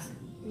whereabouts?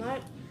 No.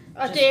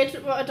 I did,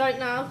 but I don't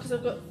now because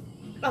I've got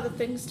other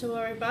things to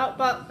worry about.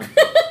 But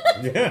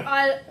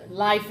Yeah.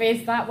 Life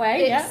is that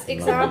way, yeah.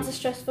 Exams are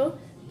stressful.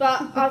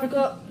 But I've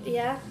got,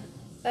 yeah.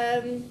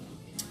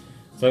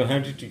 So how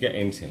did you get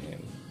into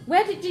him?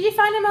 Where did you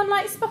find him on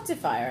like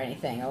Spotify or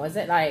anything, or was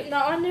it like? No,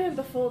 I knew him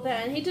before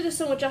then. He did a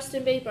song with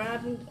Justin Bieber and I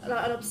had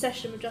like, an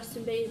obsession with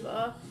Justin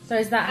Bieber. So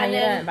is that how And you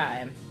then- learned about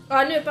him?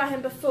 I knew about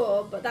him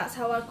before, but that's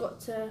how I got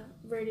to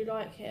really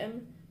like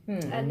him. Hmm.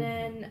 And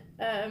then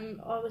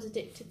I was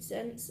addicted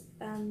since,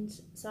 and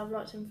so I've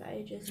liked him for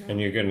ages now.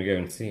 And you're going to go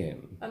and see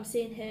him? I'm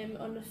seeing him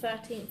on the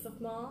 13th of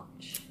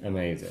March.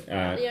 Amazing.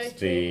 At the At O2.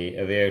 the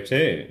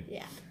O2?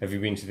 Yeah. Have you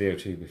been to the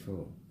O2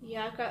 before?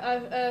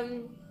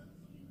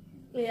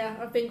 Yeah,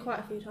 I've been quite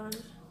a few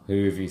times.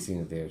 Who have you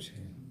seen at the O2?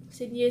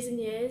 Seen years and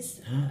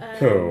years.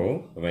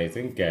 Cool.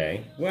 Amazing.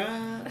 Gay.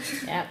 Wow.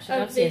 Yeah, she I've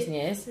loves years been-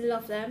 and years.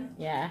 Love them.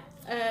 Yeah.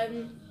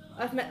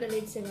 I've met the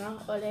lead singer,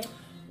 Ollie.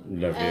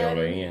 Lovely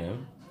Ollie, yeah.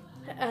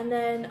 And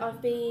then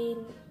I've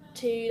been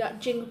to like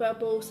Jingle Bell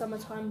Ball,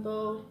 Summertime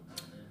Ball.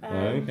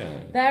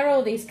 Okay. They're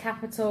all these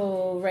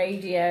Capital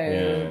Radio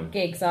Yeah.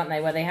 gigs, aren't they?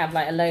 Where they have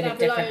like a load of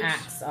They have different loads.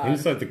 acts on.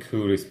 Who's like the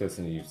coolest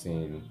person you've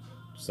seen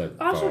so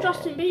far? I saw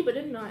Justin Bieber,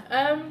 didn't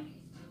I?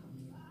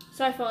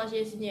 So far as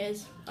years and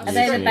years. Are I've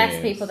they the Years.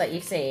 best people that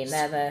you've seen?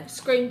 They're the.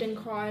 screamed and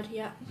cried,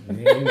 yeah.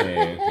 Really?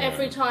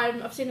 Every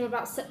time. I've seen him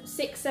about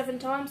 6-7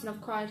 times and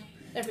I've cried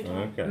every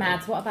time. Okay.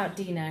 Mads, what about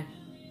Dino?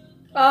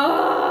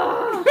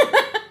 Oh!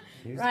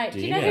 Who's Right, do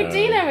you know who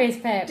Dino is,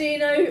 Pip?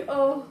 Dino,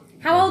 oh,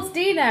 How old's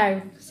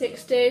Dino?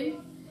 16.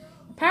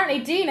 Apparently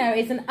Dino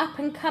is an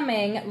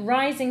up-and-coming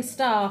rising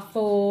star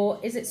for,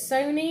 is it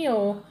Sony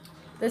or...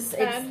 This?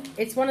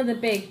 It's one of the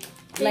big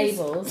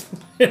labels.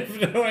 I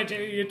have no idea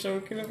what you're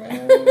talking about.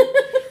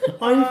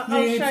 I'll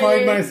I show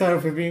find you.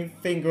 myself with being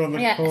finger on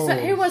the Yeah, pulse. so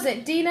who was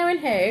it? Dino and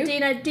who?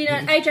 Dino, AJ and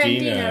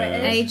Dino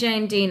it is. AJ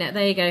and Dino.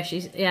 There you go.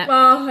 She's yeah.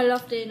 Oh, I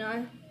love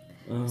Dino.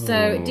 Oh.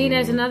 So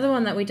Dino's another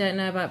one that we don't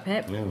know about,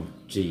 Pip. Oh,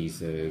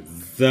 Jesus.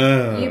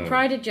 You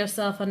prided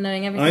yourself on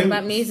knowing everything I'm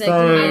about music,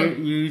 so didn't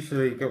you?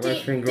 usually got my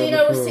finger on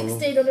Dino the was pulse.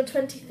 16 on the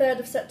 23rd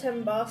of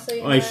September, so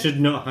you know. I should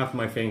not have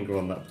my finger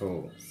on that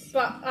pulse.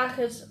 But I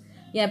could.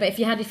 Yeah, but if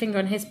you had your finger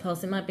on his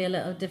pulse, it might be a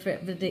little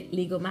different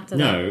legal matter.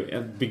 No,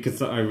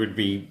 because I would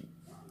be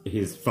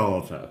his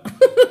father.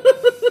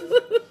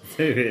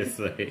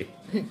 Seriously.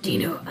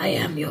 Dino, I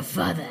am your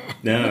father.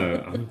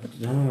 No,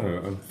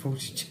 I'm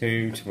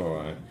 42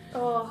 tomorrow.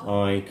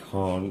 Oh, I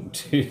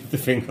can't do the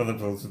finger on the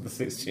pulse with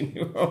the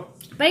 16-year-old.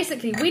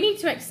 Basically, we need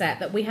to accept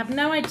that we have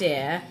no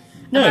idea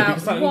No, about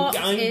because what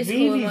I is cool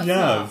really and what's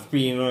love not.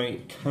 being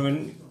like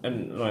current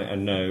and like I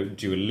know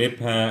Dua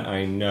Lipa,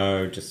 I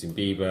know Justin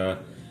Bieber,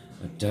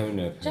 I don't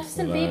know Post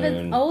Justin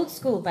Malone. Bieber, old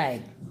school,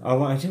 babe. Oh,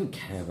 well, I don't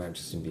care about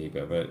Justin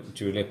Bieber, but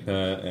Dua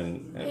Lipa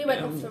and he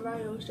went off the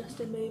rails,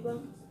 Justin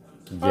Bieber.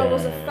 yeah. I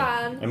was a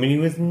fan. I mean, he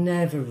was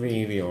never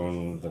really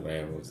on the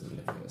rails. In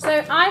the So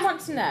I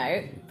want to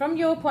know, from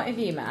your point of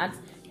view, Mads,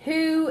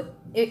 who,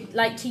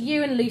 like to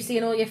you and Lucy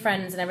and all your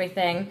friends and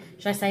everything,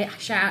 should I say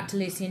shout out to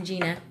Lucy and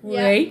Gina?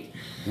 Yeah. Wait.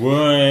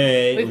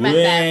 Wait, We've met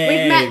them.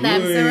 We've met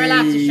them, so we're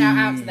allowed to shout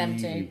out to them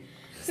too.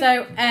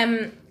 So,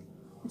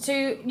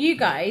 to you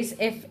guys,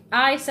 if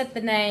I said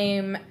the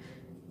name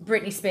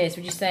Britney Spears,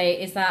 would you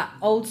say, is that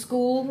old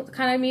school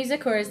kind of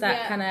music, or is that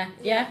Yeah. kind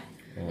of, yeah?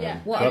 Yeah.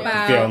 What But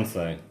about-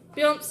 Beyonce?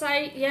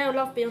 Beyonce, yeah, I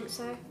love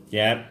Beyonce.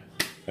 Yeah.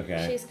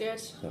 Okay. She's good.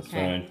 That's Okay.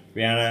 fine.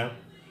 Rihanna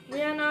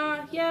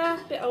Rihanna,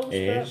 yeah, a bit old, but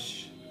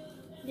ish.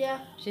 yeah,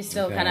 She's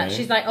still Okay. kind of,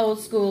 she's like old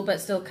school, but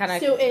still kind of,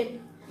 still in.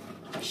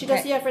 She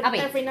does Okay, the Abby.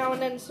 every now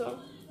and then song.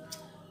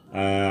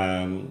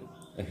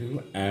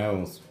 Who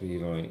else would you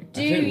like?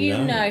 do I don't you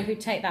know who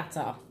Take That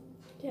are?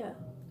 Yeah.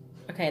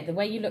 Okay, the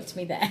way you looked at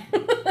me there.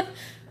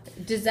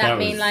 Does That that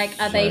mean was like,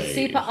 are they shade.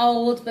 super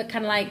old, but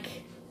kind of like,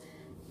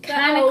 They're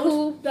kind of old,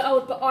 cool? They're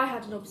old, but I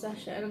had an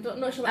obsession. I'm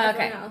not sure about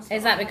Okay, everyone else. is but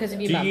that I had because of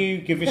it. you? Do Mum. you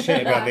give a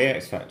shit about the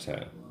X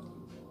Factor?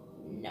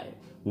 No.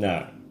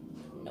 No.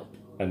 Nope.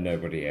 And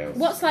nobody else.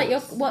 What's like your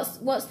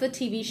what's the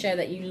TV show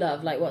that you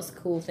love? Like, what's a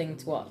cool thing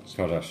to watch?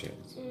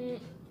 Kardashians?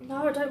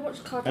 No, I don't watch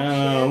Oh,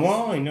 Kardashians.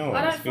 why not?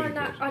 I don't It's really find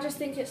that. good. I just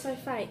think it's so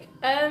fake.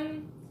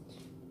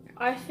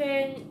 I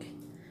think.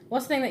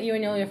 What's the thing that you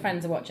and all your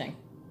friends are watching?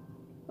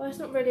 Well, it's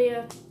not really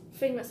a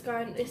thing that's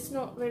going. It's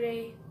not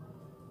really.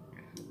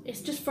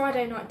 It's just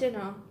Friday night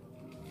dinner,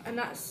 and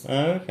that's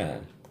Okay.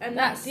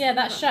 That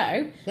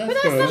show. But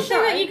that's cool. something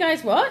that you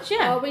guys watch,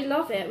 yeah. Oh, we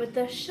love it with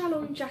the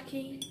Shalom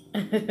Jackie.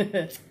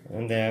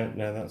 And yeah,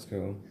 no, that's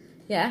cool.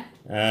 Yeah,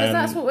 because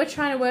that's what we're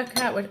trying to work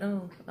out with.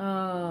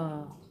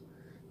 No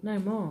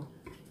more.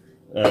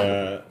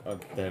 There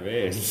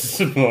is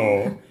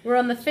more. We're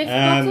on the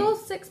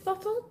 6th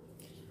bottle.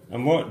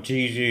 And what do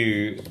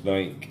you do,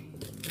 like,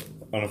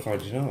 on a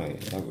Friday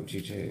night? Like, what do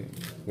you do?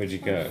 Where'd you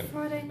go?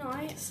 Friday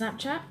night.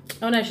 Snapchat.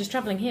 Oh no, she's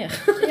travelling here.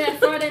 Yeah,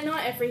 Friday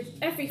night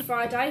every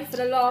Friday for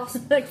the last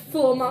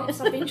 4 months.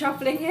 I've been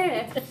travelling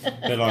here,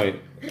 So, like,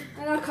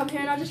 and I come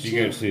here and I just do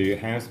you chill. go to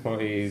house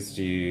parties?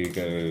 Do you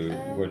go...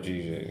 what do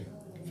you do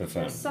for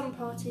fun? There's some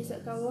parties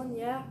that go on,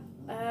 yeah.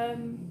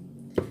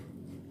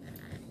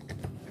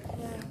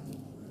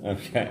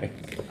 Okay.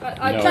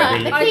 I No,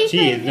 try- the I- key she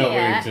thing is not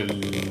here-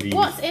 willing to leave.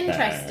 What's there.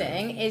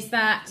 interesting is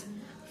that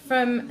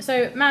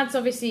so Mads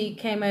obviously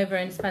came over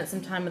and spent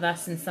some time with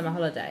us in summer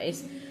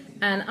holidays,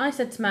 and I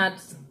said to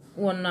Mads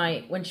one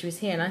night when she was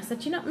here, and I said,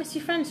 "Do you not miss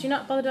your friends? Do you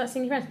not bother about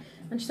seeing your friends?"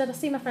 And she said, "I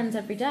see my friends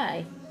every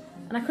day,"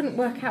 and I couldn't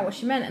work out what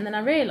she meant, and then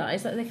I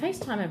realised that they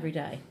FaceTime every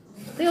day.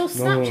 They all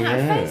Snapchat,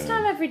 yeah.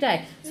 FaceTime every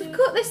day. So of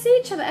course they see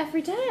each other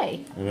every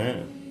day, I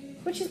know.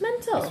 which is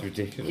mental. It's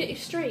ridiculous. Get your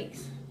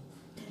streaks.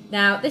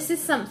 Now this is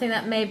something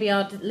that maybe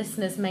our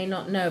listeners may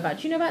not know about.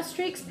 Do you know about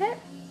streaks, Pip?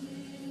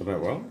 About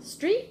what?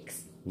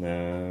 Streaks?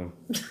 No.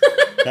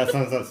 That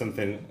sounds like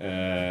something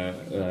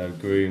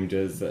Groom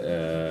does at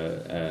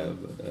a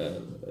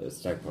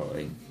stag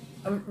party.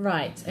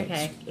 Right.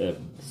 Okay.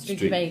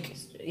 Streaky bake.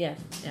 Yeah.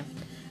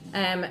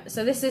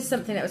 So this is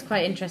something that was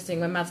quite interesting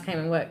when Mads came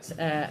and worked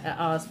at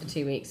ours for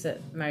 2 weeks at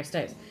Mary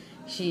Stokes.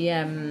 She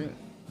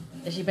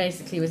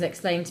basically was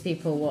explaining to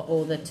people what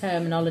all the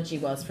terminology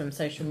was from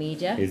social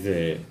media. Is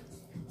it?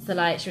 So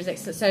like she was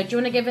so do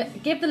you want to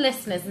give the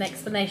listeners an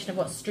explanation of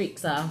what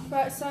streaks are?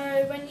 Right, so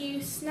when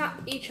you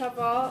snap each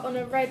other on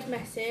a red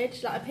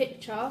message, like a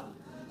picture,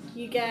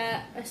 you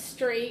get a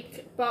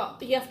streak,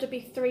 but you have to be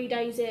 3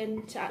 days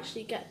in to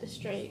actually get the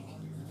streak.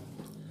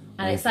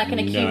 And I it's like an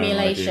have no idea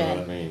accumulation. what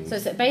that means. So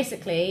it's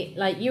basically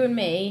like you and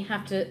me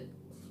have to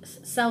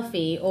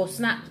selfie or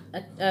snap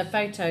a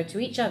photo to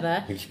each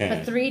other Okay.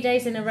 for 3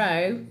 days in a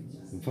row.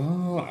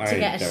 What? I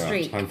get a don't have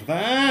streak. time for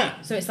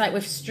that. So it's like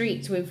we've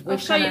streaked. I'll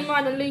show you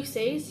mine and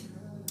Lucy's.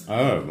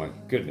 Oh my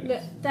goodness.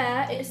 Look,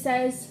 there it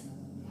says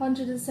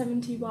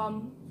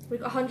 171. We've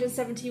got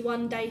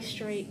 171 day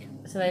streak.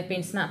 So they've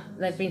been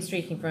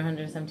streaking for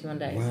 171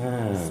 days.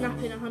 Wow.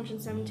 Snapping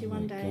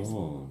 171 days.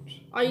 God.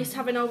 I used to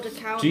have an old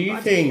account. Do you but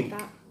I think?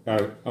 deleted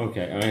that. Oh,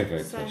 okay. I have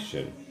a So-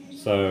 question.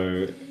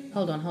 So,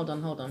 Hold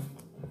on.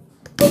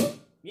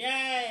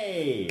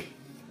 yay!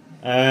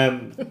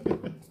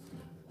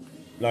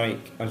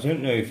 Like, I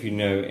don't know if you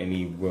know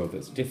any world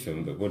that's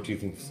different, but what do you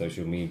think of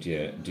social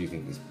media? Do you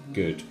think it's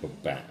good or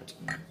bad?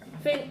 I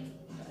think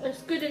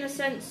it's good in a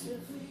sense of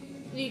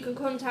you can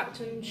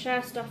contact and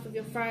share stuff with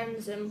your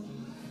friends and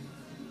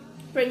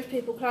brings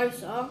people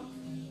closer.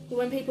 But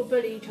when people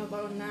bully each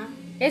other on there,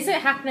 Is it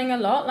happening a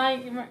lot,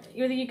 like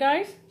with you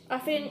guys I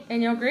think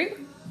in your group,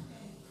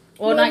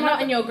 or Well, like my-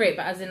 not in your group,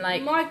 but as in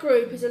like my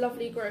group is a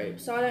lovely group,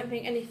 so I don't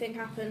think anything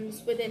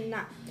happens within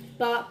that.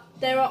 But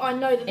I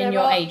know that In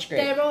your age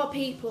group. there are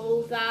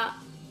people that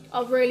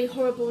are really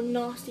horrible and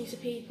nasty to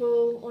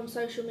people on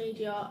social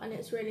media, and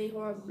it's really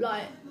horrible.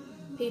 Like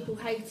people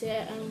hate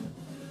it,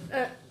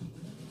 and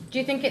do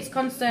you think it's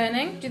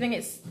concerning? Do you think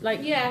it's like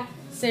yeah,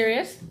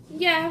 serious?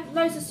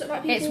 loads of stuff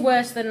like people. It's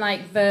worse than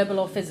like verbal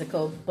or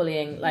physical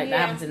bullying, like Yeah.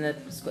 that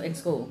happens in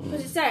school.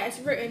 Because it's there, it's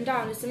written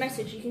down, it's a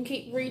message, you can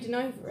keep reading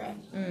over it.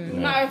 Mm. No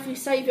matter if you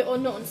save it or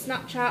not on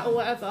Snapchat or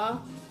whatever,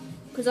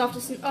 because after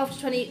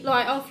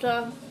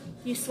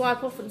you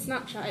swipe off on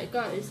Snapchat, it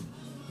goes.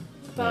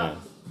 But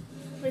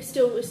it's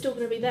still going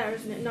to be there,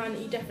 isn't it? Knowing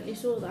that you definitely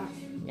saw that.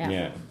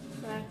 Yeah.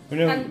 So, You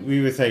know, and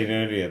we were saying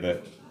earlier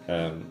that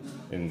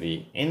in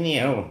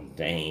the old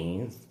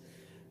days,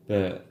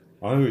 that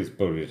I was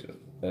bullied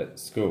at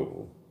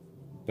school,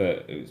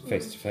 but it was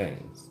face to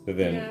face. But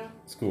then Yeah.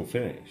 school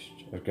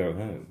finished, I'd go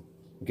home,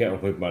 get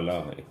on with my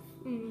life,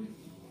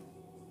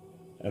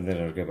 and then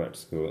I'd go back to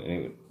school.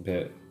 And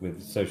but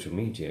with social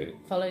media,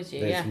 Follows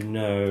you, there's yeah.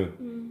 no,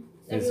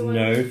 there's Everyone-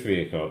 no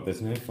 3 o'clock,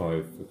 there's no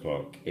 5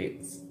 o'clock.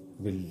 It's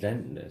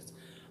relentless.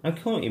 I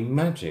can't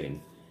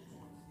imagine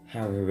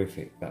how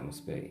horrific that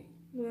must be.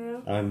 yeah.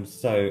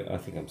 I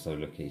think I'm so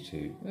lucky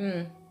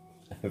to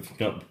have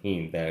not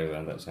been there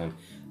around that time.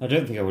 I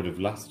don't think I would have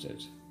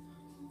lasted.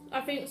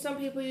 I think some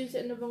people use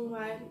it in the wrong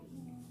way.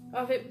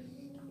 I think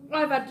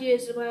I've had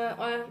years where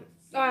I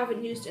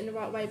haven't used it in the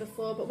right way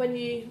before, but when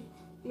you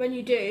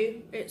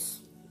do,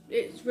 it's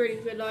really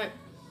good. Like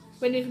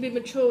when you can be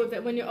mature with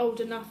it, when you're old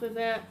enough with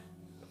it.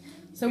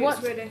 So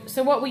It's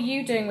what were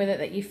you doing with it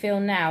that you feel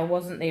now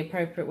wasn't the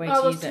appropriate way I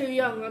to was use too it?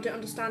 young. I didn't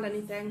understand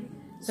anything.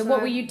 So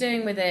what were you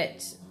doing with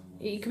it?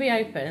 You can be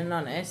open and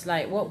honest.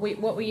 Like what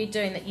were you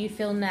doing that you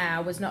feel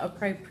now was not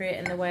appropriate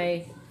in the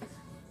way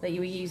that you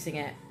were using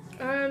it?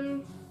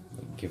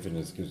 Given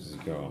as good as you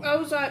got. I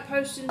was like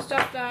posting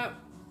stuff that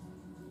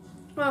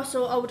I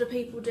saw older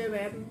people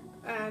doing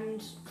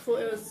and thought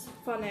it was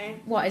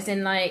funny. What, as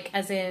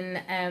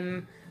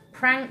in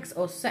pranks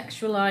or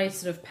sexualised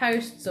sort of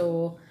posts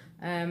or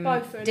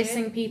Both, really.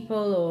 dissing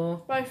people or...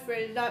 Both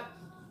really, like,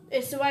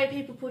 it's the way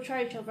people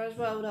portray each other as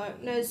well.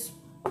 Like, there's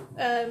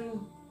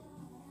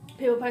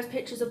people post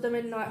pictures of them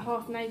in like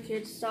half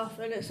naked stuff,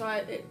 and it's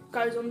like it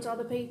goes on to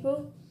other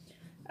people.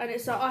 And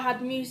it's like, I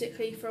had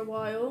Musical.ly for a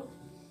while.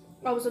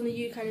 I was on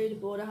the UK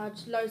leaderboard. I had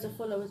loads of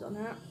followers on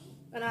it,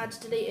 and I had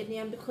to delete it in the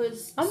end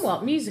because... On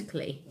what?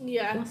 Musical.ly?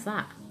 Yeah. What's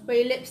that? Where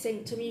you lip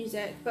sync to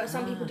music, but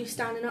some people do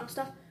standing up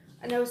stuff.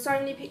 And there were so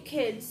many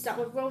kids that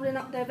were rolling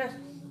up their vests,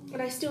 and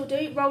they still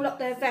do, roll up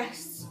their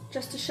vests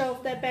just to show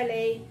off their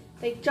belly.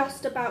 They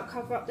just about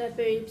cover up their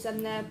boobs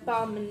and their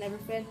bum and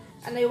everything.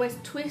 And they always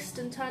twist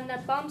and turn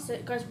their bum so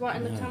it goes right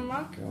in the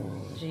camera.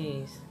 God.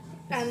 Jeez.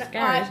 And It's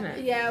scary, isn't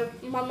it? Yeah,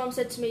 my mum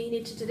said to me, you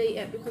need to delete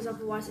it because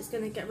otherwise it's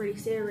going to get really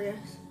serious.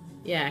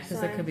 Yeah,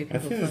 because there could be I people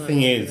think the following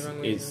thing you for is, the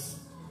wrong it's reasons.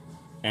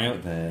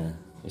 out there.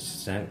 It's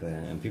just out there,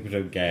 and people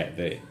don't get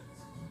that.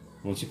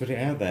 Once you put it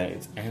out there,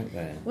 it's out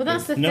there. Well,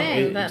 that's It's the not, thing,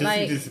 It that, doesn't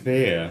like-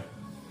 disappear.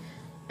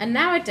 And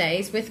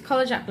nowadays, with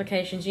college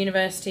applications,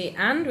 university,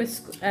 and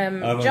with Oh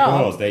my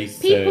jobs, God, they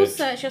people search-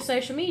 search your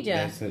social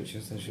media. They search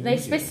your social They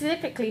media.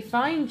 specifically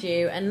find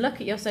you and look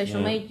at your social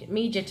Yeah.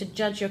 media to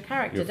judge your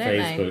character, Your don't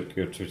they? Facebook,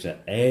 your Twitter,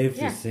 every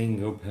Yeah.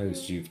 single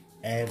post you've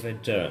ever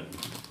done.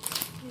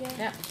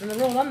 Yeah, and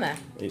they're all on there.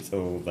 It's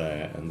all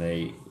there,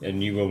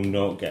 and you will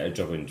not get a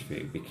job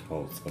interview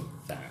because of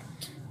that.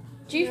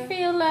 Do you Yeah.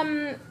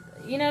 feel,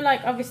 you know,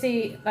 like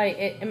obviously, like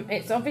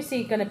it's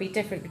obviously going to be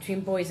different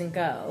between boys and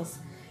girls.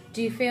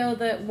 Do you feel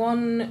that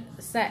one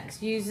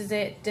sex uses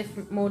it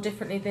more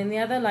differently than the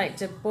other? Like,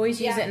 do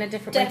boys use it in a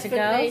different way to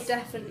girls?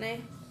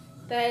 Definitely.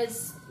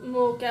 There's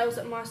more girls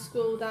at my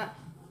school that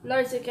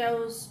loads of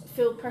girls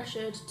feel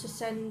pressured to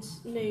send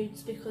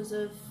nudes because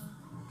of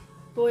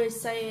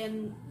boys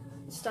saying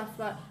stuff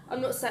like,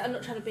 I'm not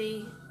trying to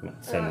be...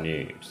 Send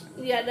nudes.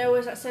 Yeah, they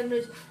always like send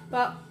nudes,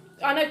 but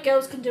I know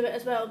girls can do it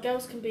as well.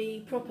 Girls can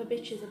be proper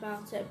bitches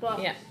about it,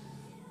 but Yeah.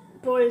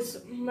 boys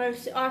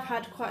mostly... I've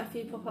had quite a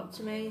few pop up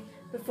to me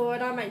before,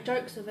 and I make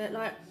jokes of it.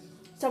 Like,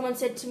 someone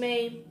said to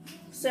me,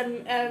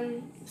 send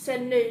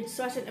nudes,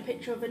 so I sent a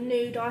picture of a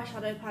nude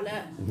eyeshadow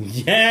palette,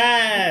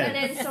 Yeah! and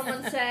then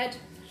someone said,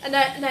 and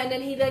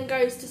then he then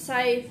goes to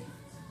say,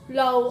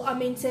 lol, I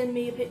mean send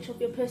me a picture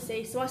of your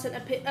pussy. So I sent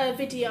a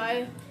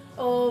video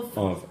of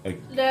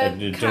an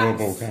the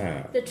adorable cats,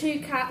 cat. the two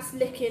cats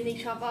licking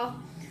each other,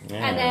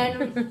 Yeah.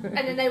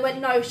 and then they went,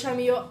 no, show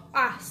me your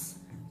ass.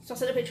 So I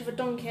sent a picture of a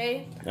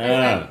donkey.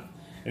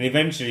 And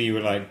eventually you were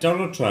like,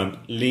 Donald Trump,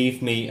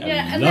 leave me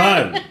Yeah,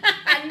 alone.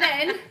 And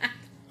then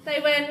they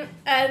went,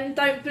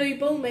 don't blue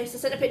ball me. So I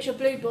sent a picture of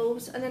blue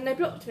balls, and then they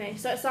blocked me.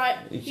 So it's like,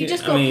 you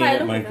just got to play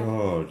along my with them.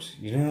 God.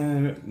 You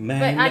know,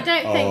 men But I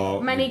don't are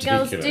think many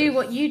girls ridiculous. do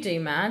what you do,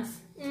 Mads.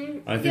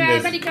 I think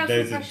many girls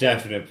there's feel a pressure.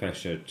 definite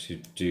pressure to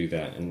do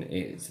that, and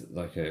it's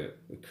like a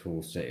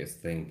cool status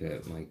thing,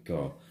 but my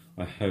God,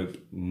 I hope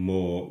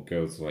more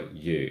girls like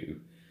you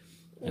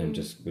and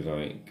just be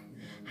like...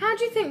 How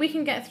do you think we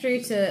can get through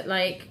to,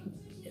 like,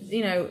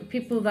 you know,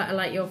 people that are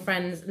like your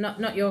friends,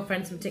 not your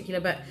friends in particular,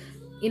 but,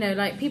 you know,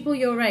 like people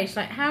your age,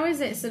 like how is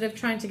it sort of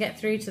trying to get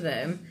through to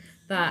them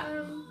that,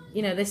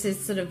 you know, this is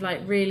sort of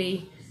like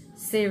really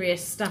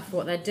serious stuff,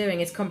 what they're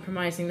doing is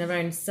compromising their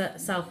own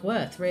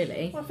self-worth,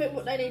 really? I think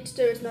what they need to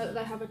do is know that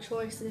they have a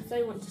choice, and if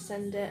they want to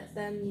send it,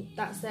 then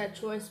that's their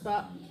choice.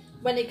 But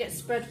when it gets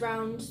spread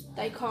round,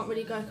 they can't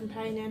really go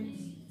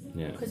complaining.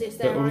 Yeah. 'Cause it's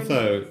their but own-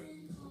 also,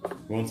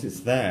 once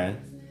it's there,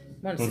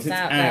 Once once it's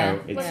out there.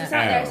 it's Once it's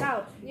out. out there, it's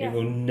out. Yeah. It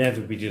will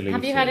never be deleted.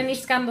 Have you had any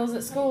scandals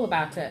at school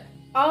about it?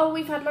 Oh,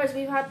 we've had loads.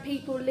 We've had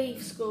people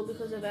leave school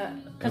because of it.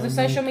 Because Oh of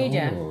my social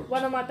media? God.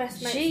 One of my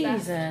best mates left.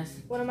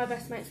 Jesus. One of my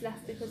best mates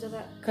left because of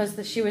it. Because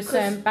she was so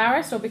 'Cause-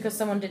 embarrassed, or because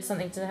someone did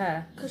something to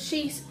her? Because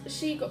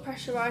she got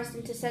pressurised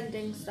into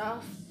sending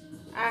stuff,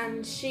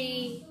 and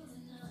she,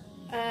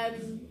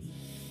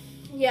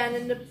 yeah, and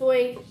then the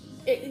boy,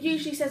 it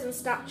usually says on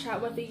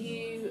Snapchat whether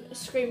you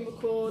screen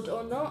record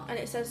or not, and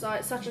it says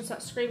like such and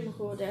such screen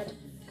recorded.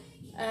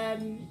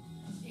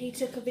 He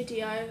took a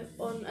video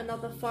on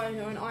another phone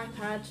or an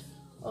iPad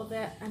of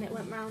it, and it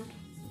went round.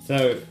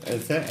 So,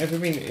 has there ever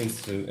been an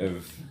incident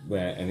of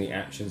where any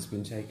action's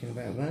been taken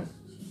about that?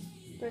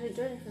 But I didn't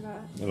do anything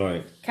about it.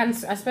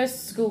 Like, I suppose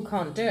school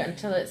can't do it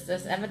until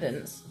there's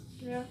evidence.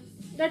 Yeah.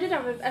 They did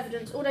have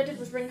evidence. All they did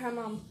was ring her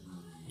mum.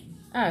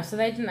 Oh, so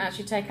they didn't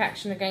actually take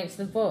action against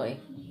the boy?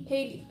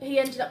 He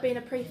ended up being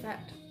a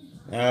prefect.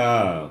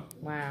 oh,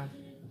 Wow.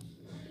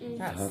 Mm.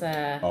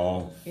 That's,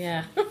 oh,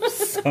 yeah.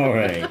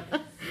 sorry.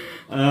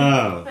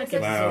 Oh, That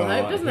gives us all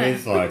hope, doesn't it?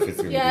 his life is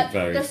going to Yeah, be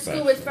very the special.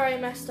 school is very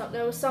messed up.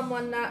 There was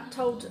someone that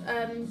told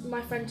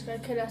my friend to go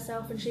kill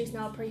herself, and she's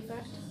now a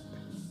prefect.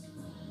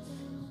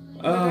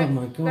 Oh They don't-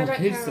 my they God, don't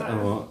kids care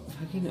are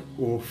fucking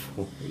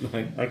awful.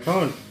 Like, I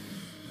can't.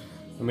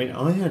 I mean,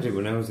 I had it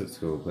when I was at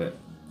school, but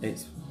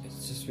it's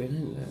just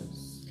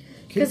relentless.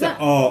 Kids that-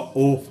 are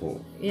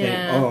awful. Yeah.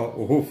 They are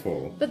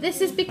awful. But this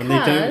is And they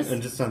don't because...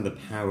 understand the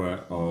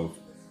power of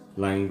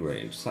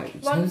language. It's like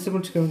One- telling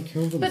someone to go and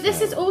kill themselves. But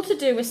this is all to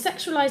do with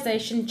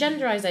sexualization,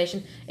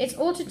 genderization. It's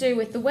all to do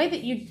with the way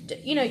that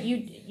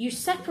you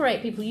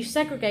separate people, you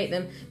segregate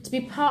them to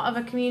be part of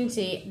a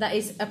community that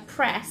is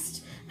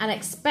oppressed and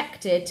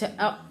expected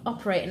to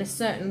operate in a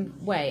certain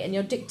way, and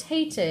you're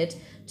dictated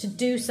to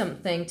do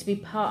something to be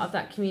part of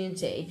that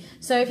community.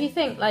 So if you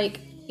think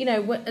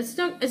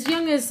as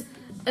young as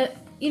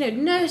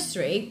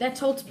nursery, they're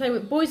told to play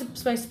with boys are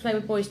supposed to play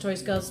with boys'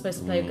 toys, girls are supposed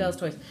to play with girls'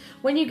 toys.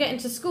 When you get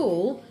into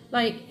school,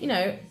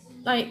 the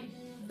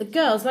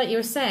girls, like you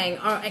were saying,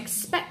 are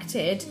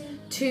expected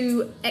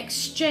to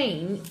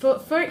exchange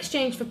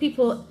for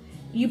people.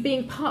 You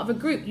being part of a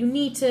group, you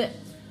need to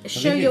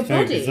show your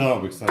body. It's very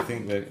bizarre because I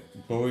think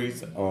that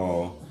boys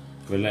are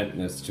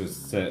relentless to a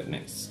certain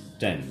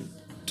extent.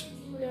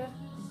 Yeah.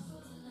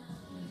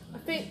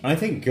 I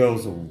think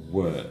girls are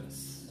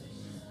worse.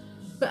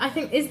 But I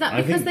think, is that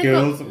I because think they've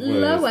girls got are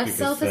worse lower because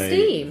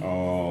self-esteem?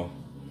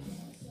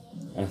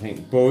 I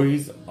think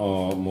boys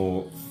are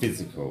more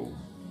physical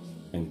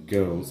and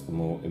girls are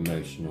more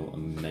emotional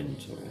and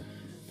mental.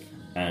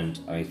 And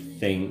I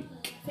think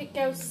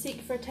girls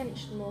seek for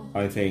attention more.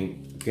 I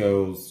think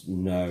girls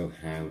know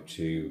how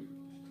to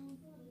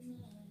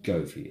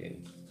go for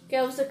you.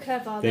 Girls are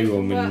clever. They will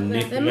can work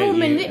manipulate They're more you, and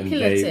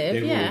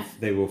manipulative, yeah.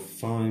 They will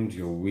find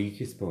your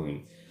weakest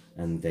point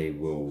and they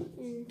will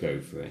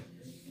go for it.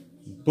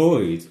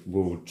 Boys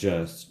will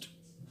just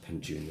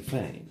punch you in the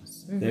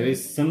face. Mm-hmm. There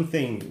is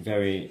something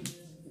very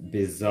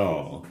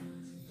bizarre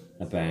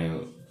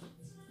about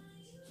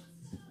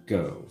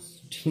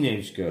girls,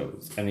 teenage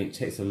girls, and it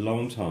takes a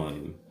long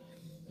time,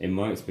 in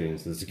my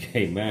experience as a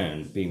gay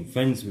man, being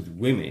friends with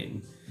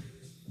women,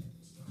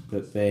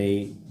 that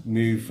they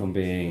move from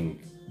being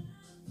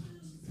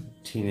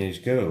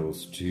teenage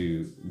girls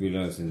to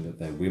realising that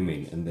they're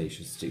women and they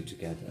should stick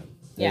together.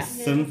 There's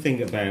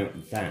something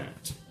about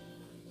that.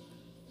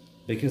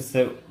 Because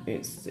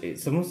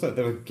it's almost like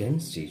they're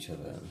against each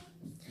other.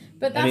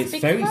 But that's and it's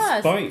because,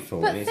 very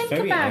spiteful. but and it's think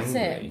very about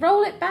angry. it.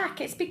 Roll it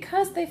back. It's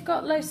because they've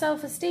got low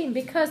self-esteem.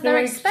 Because they're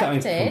I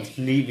expected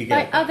completely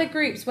by get that. other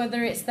groups,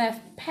 whether it's their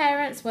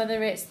parents,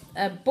 whether it's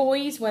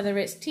boys, whether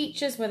it's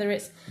teachers, whether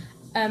it's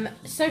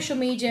social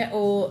media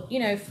or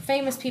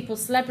famous people,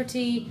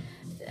 celebrity,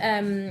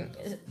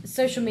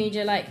 social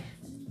media. Like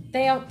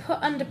they are put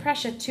under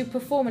pressure to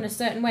perform in a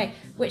certain way,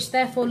 which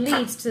therefore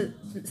leads to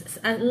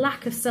a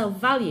lack of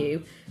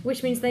self-value,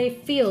 which means they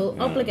feel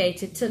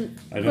obligated to And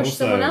push also,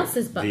 someone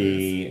else's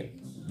buttons.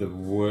 The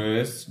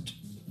worst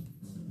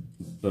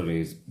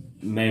bullies,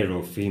 male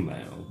or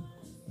female,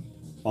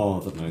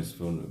 are the most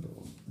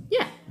vulnerable.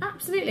 Yeah,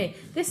 absolutely.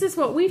 This is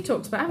what we've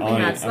talked about, haven't we,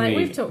 Mads? I mean,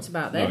 we've talked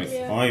about this.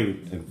 Yeah.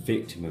 I'm a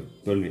victim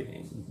of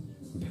bullying,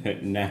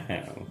 but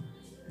now,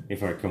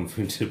 if I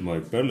confronted my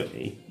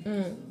bully,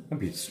 I'd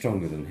be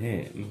stronger than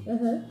him.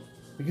 Mm-hmm.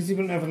 Because he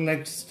wouldn't have a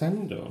leg to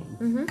stand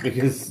on.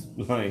 Because,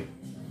 what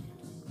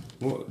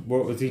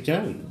has he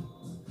done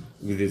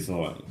with his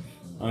life?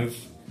 I've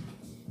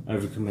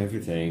overcome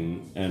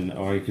everything, and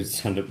I could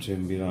stand up to him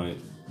and be like,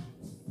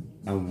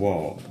 and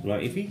what?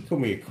 Like, if he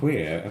called me a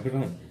queer, I'd be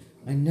like,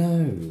 I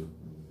know.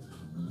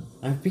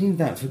 I've been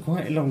that for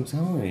quite a long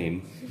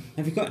time.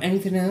 Have you got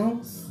anything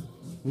else?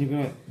 And you'd be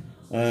like,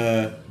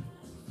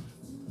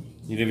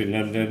 you live in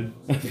London?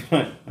 I'd be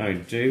like, I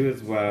do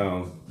as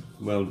well.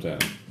 Well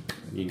done.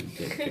 You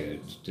did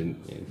good,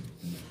 didn't you?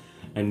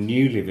 And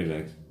you live in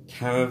a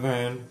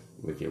caravan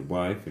with your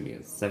wife and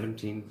your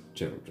 17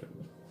 children.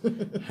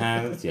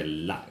 How's your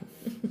life?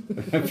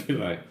 I'd be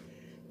like,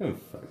 oh,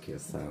 fuck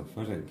yourself.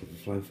 I don't give a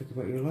flying fuck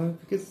about your life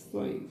because,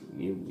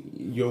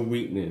 your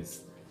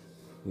weakness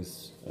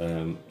was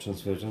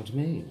transferred onto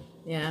me.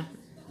 Yeah.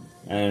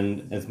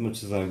 And as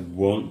much as I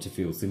want to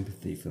feel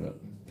sympathy for that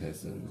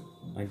person,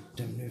 I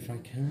don't know if I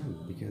can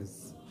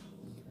because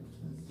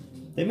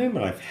they made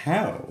my life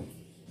hell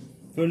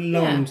for a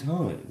long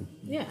time.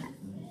 Yeah.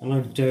 And I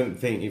don't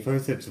think, if I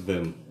said to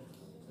them,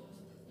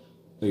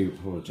 are you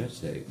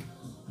apologetic?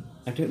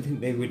 I don't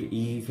think they would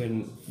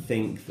even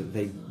think that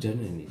they'd done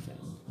anything.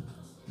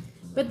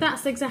 But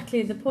that's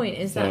exactly the point,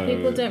 is that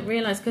people don't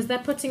realise, because they're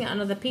putting it on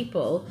other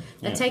people,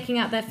 they're taking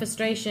out their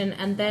frustration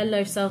and their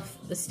low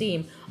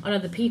self-esteem on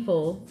other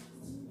people.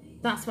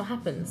 That's what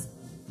happens.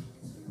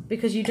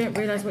 Because you don't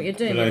realise what you're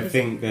doing. But I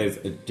think there's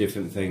a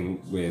different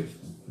thing with...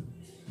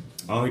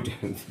 I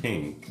don't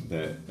think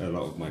that a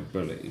lot of my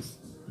bullies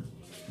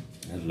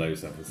had low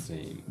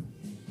self-esteem.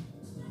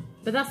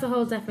 But that's the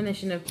whole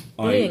definition of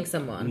bullying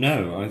someone.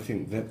 No, I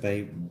think that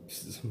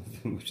some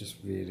of them were just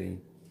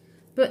really...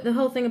 But the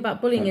whole thing about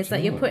bullying That's is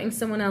that you're right. putting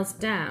someone else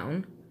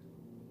down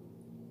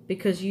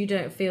because you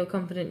don't feel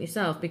confident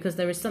yourself, because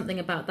there is something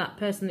about that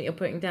person that you're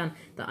putting down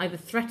that either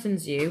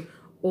threatens you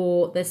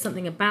or there's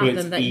something about Well,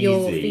 them it's that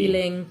you're easy.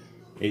 feeling...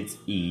 It's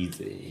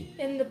easy.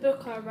 In the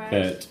book I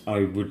read. But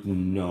I'm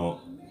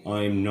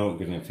not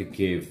going to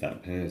forgive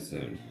that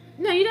person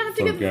No, you don't have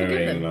to for forgive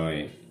going them.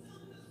 like,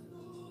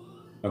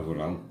 oh,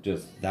 well,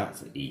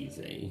 that's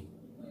easy.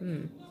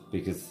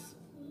 Because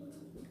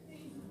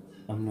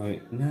I'm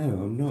like, no,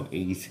 I'm not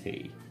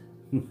easy.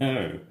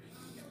 No.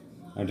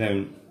 I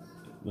don't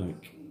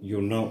like,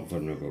 you're not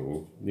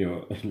vulnerable.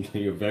 You're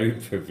very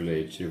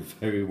privileged. You're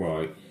very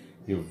white.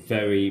 You're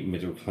very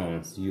middle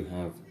class. You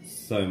have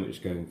so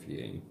much going for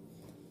you.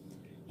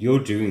 You're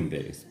doing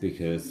this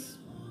because...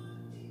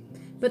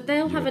 But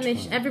they'll have You're an a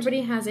issue. child.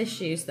 Everybody has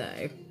issues,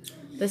 though.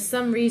 There's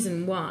some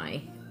reason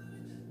why.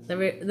 There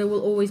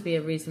will always be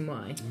a reason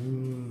why.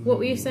 What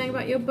were you saying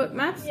about your book,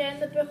 Matt? Yeah, in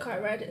the book I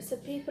read, it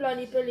said people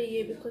only bully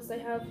you because they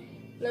have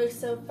low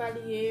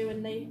self-value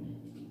and they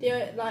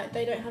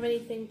don't have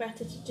anything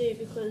better to do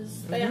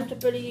because they have to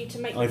bully you to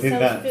make I think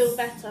themselves feel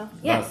better.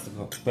 Yeah. That's the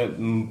point.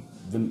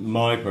 But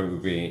my point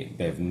would be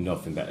they have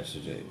nothing better to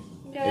do.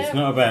 Yeah, It's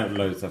not about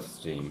low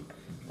self-esteem.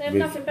 they have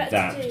With nothing better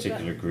that to do.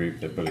 particular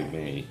group that bullied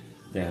me,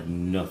 they had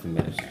nothing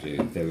better to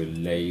do. They were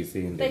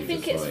lazy and They were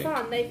think just it's like,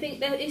 fun. They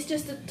think that it's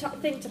just a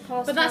thing to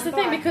pass. But that's the time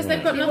thing, by. because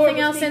they've got You're nothing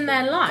with else in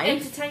their people to life.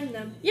 entertain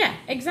them. Yeah,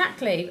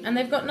 exactly. And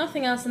they've got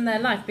nothing else in their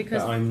life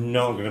because... But I'm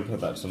not going to put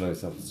that to low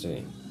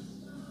self-esteem.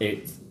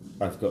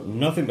 I've got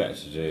nothing better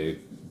to do.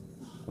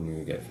 I'm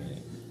going to go for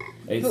it.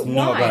 It's But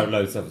not why? about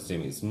low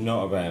self-esteem. It's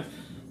not about...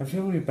 I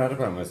feel really bad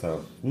about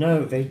myself.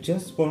 No, they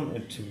just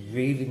wanted to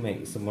really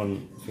make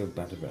someone feel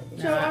bad about Do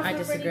you themselves. know what I I feel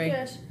disagree. really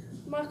good?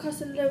 My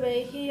cousin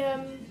Louis,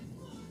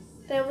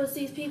 there was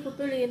these people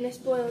bullying this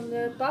boy on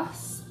the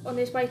bus on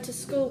his way to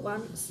school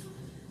once,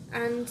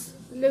 and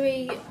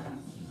Louis,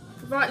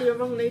 rightly or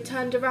wrongly,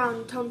 turned around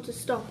and told him to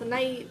stop, and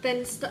they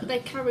then they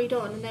carried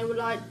on, and they were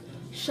like,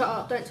 "Shut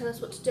up! Don't tell us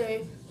what to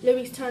do."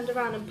 Louis turned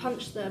around and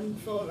punched them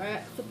for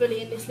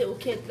bullying this little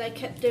kid that they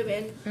kept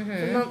doing for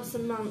months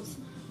and months,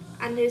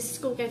 and his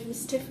school gave him a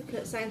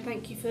certificate saying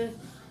thank you for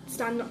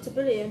standing up to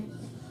bullying.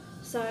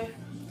 So.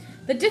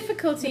 The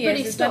difficulty The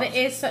bully is that stopped. it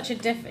is such a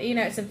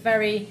it's a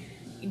very,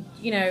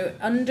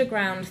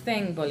 underground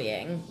thing,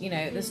 bullying.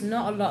 There's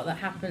not a lot that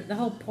happens. The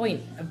whole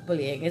point of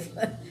bullying is,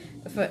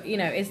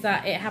 is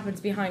that it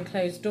happens behind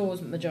closed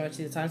doors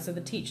majority of the time, so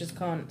the teachers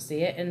can't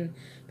see it and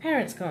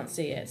parents can't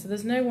see it. So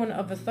there's no one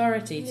of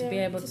authority to be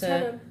able tell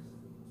to. them.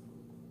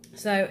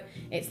 So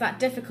it's that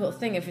difficult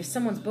thing. If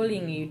someone's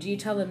bullying you, do you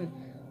tell them?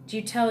 Do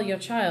you tell your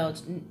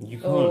child, You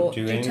can't or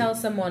do do you any- tell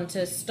someone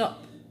to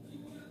stop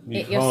You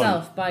it can't.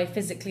 yourself by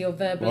physically or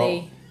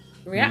verbally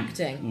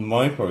reacting?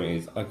 My point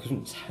is, I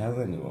couldn't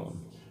tell anyone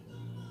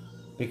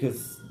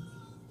because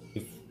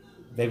if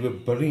they were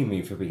bullying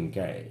me for being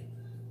gay,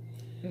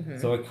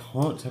 so I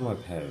can't tell my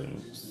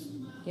parents.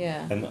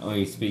 Yeah. And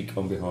I speak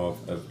on behalf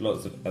of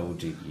lots of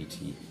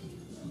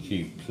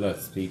LGBTQ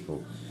plus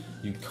people.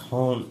 You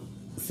can't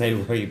say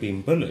why you're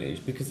being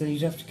bullied because then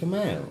you'd have to come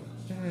out,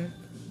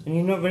 and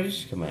you're not ready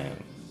to come out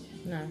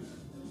No.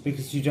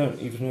 because you don't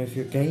even know if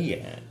you're gay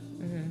yet.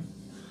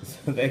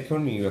 So they're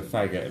calling you a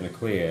faggot and a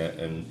queer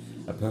and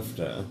a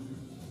pufter,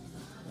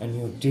 and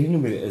you're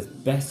dealing with it as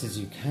best as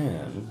you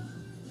can.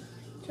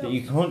 But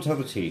you can't tell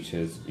the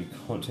teachers, you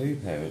can't tell your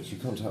parents, you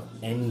can't tell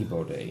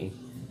anybody.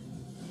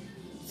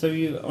 So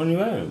you're on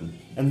your own,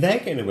 and they're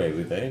getting away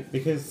with it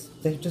because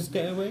they just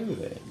get away with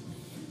it.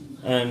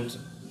 And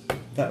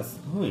that's the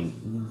point.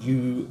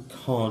 You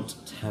can't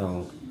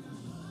tell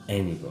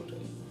anybody.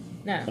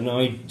 No. And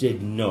I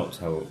did not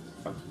tell.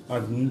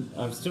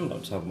 I've still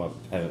not told my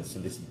parents to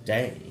this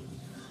day.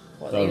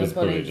 What, So that I you was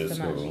were bullied bullied at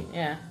so much? school.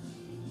 Yeah.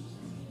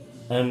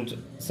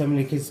 And so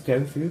many kids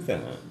go through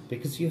that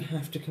because you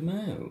have to come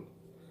out.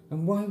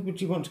 And why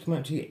would you want to come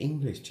out to your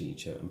English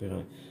teacher and be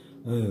like,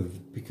 "Oh,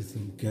 because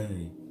I'm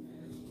gay"?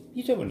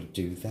 You don't want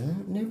to do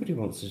that. Nobody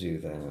wants to do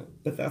that.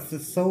 But that's the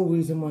sole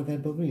reason why they're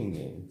bullying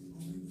you.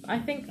 I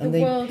think the And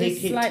they world is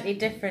pick it- slightly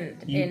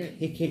different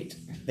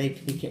They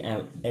pick it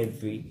out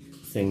every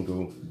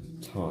single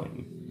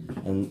time.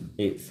 And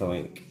it's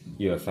like,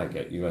 you're a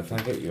faggot, you're a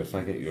faggot, you're a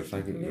faggot, you're a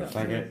faggot, you're a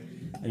faggot.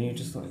 And you're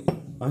just like,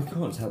 I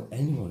can't tell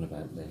anyone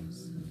about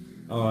this.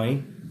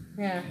 I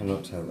Yeah.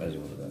 cannot tell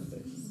anyone about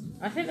this.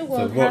 I think the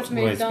world what has am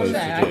I moved on supposed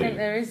there. to I do? think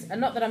there is, and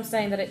not that I'm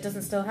saying that it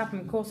doesn't still happen.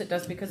 Of course it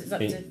does, because it's up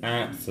to. It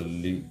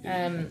absolutely.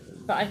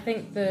 But I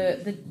think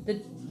the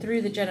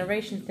through the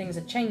generation things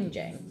are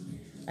changing.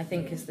 I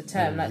think is the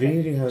term. I Like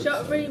really hope Do you know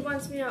what so. really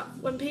winds me up?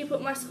 When people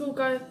at my school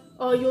go,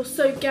 "Oh, you're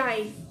so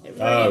gay." It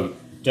really, Oh,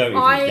 don't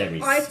even get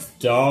me I-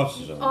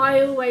 started on I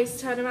that. always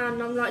turn around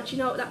and I'm like, "Do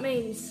you know what that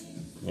means?"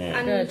 Yeah.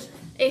 And Good.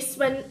 it's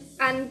when.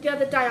 And the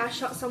other day I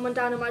shut someone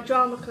down in my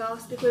drama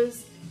class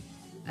because,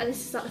 and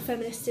this is like the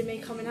feminist in me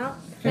coming out.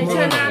 They Come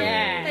turned on. around.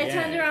 Yeah. They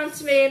Yeah. turned around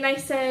to me and they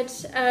said,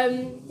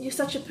 "You're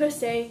such a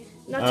pussy."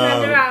 And I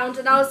turned Oh. around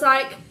and I was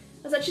like,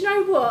 "Do you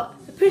know what?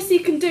 A pussy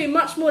can do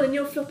much more than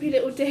your floppy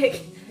little dick."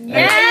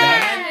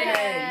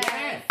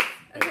 Yes!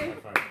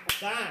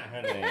 That,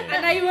 honey.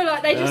 And they were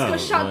like, they just Oh, got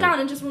shut my down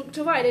and just walked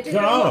away. They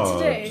didn't know what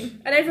to do, God.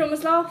 and everyone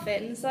was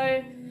laughing.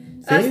 So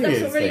that's what really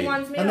Seriously.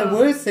 winds me And up. the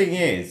worst thing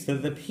is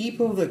that the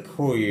people that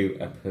call you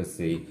a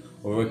pussy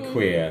or a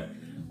queer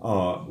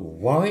are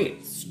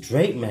white,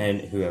 straight men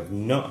who have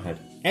not had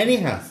any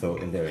hassle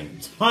in their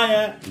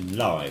entire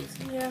lives.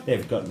 Yeah.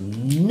 They've got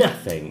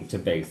nothing to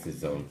base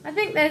this on. I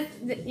think there's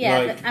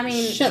Like, I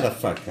mean shut the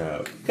fuck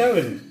up. Go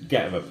and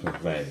get them a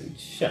parade.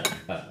 Shut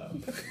up.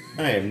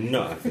 I am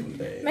not having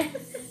this.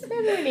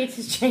 Maybe we need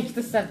to change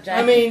the subject.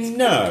 I mean,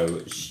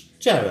 no.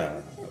 Shut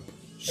up.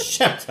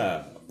 Shut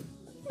up.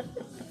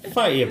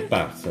 Fight your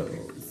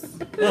battles.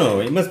 Oh,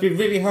 it must be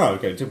really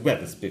hard going to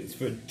Wetherspoons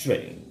for a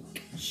drink.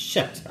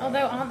 Shut up. Although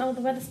aren't all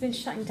the Wetherspoons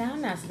shutting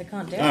down now, so they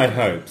can't do it? I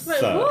hope Wait,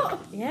 so. what?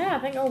 Yeah, I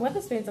think all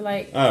Wetherspoons are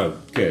like. Oh,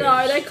 good.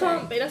 No, they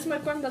can't be. That's my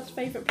granddad's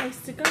favourite place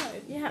to go.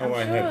 Yeah, Oh, I'm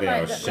I sure hope they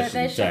like are they're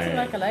shutting shutting down.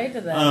 like a load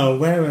of them. Oh,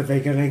 where are they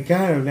going to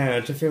go now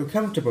to feel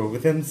comfortable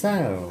with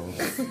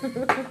themselves?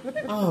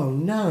 Oh,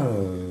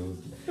 no.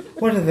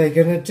 What are they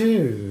going to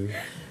do?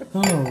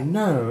 Oh,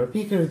 no. Are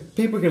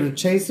people going to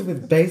chase them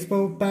with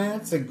baseball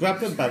bats and grab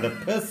them by the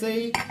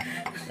pussy?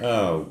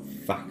 Oh,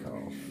 fuck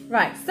off.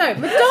 Right, so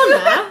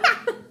Madonna.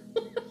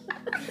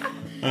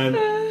 I'm,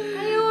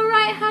 Are you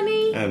alright,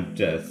 honey? I'm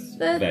just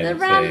The venting.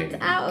 rant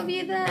out of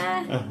you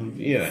there.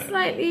 You know,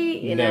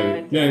 Slightly, you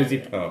know. nosy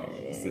pox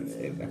that's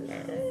in the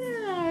house.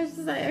 Yeah, I was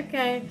just like,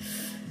 okay.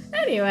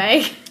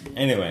 Anyway.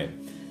 Anyway,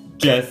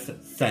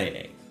 just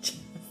saying.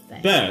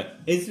 But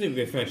isn't it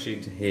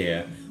refreshing to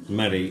hear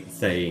Maddie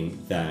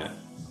saying that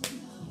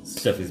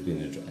stuff has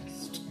been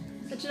addressed?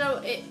 But you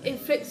know, it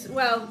fits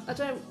well. I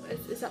don't.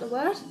 Is that the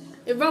word?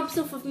 It rubs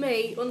off of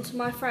me onto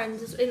my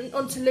friends,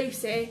 onto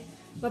Lucy,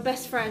 my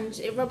best friend.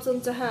 It rubs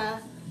onto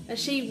her, and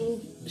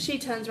she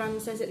turns around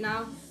and says it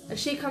now. And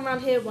she come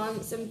around here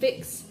once, and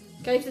Vix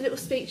gave the little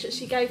speech that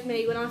she gave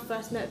me when I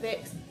first met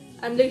Vix,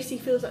 and Lucy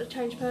feels like a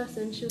changed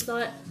person. She was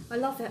like, I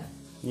love it.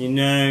 You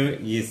know,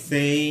 you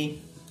see,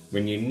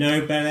 when you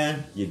know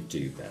better, you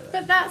do better.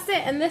 But that's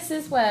it, and this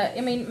is where,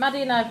 I mean,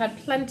 Maddie and I have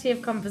had plenty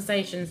of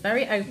conversations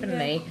very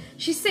openly. Yeah.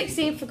 She's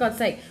 16, for God's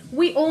sake.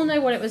 We all know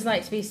what it was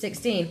like to be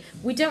 16.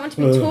 We don't want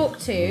to be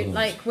talked to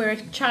like we're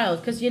a child,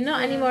 because you're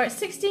not anymore. At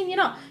 16, you're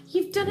not.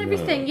 You've done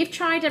everything. You've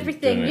tried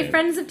everything. done Your it.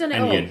 friends have done it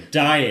And all. you're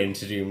dying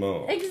to do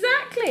more.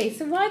 Exactly.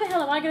 So why the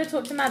hell am I going to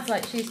talk to Mads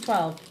like she's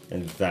 12?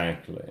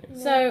 Exactly.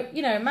 So,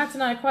 you know, Mads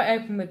and I are quite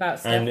open about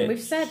stuff. And And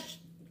we've said,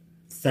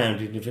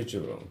 sound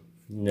individual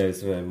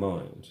knows her own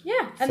mind.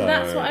 yeah, and So-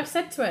 that's what I've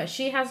said to her.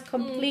 She has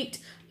complete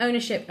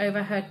ownership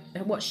over her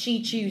what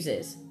she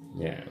chooses.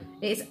 Yeah.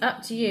 It's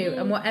up to you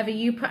and whatever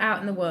you put out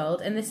in the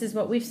world. And this is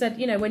what we've said,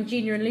 you know, when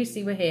Gina and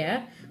Lucy were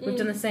here, we've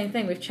done the same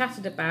thing. We've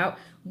chatted about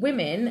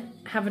women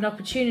have an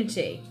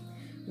opportunity.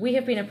 We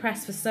have been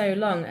oppressed for so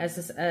long as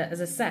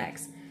a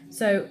sex.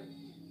 So,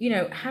 you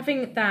know,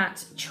 having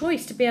that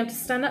choice to be able to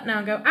stand up now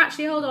and go,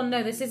 actually, hold on,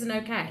 no, this isn't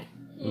okay.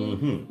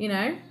 Mm-hmm. You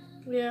know?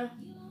 Yeah.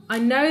 I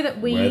know that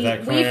Wear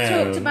that crown. we've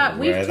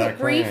Wear that talked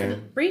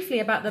crown. briefly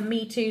about the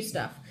Me Too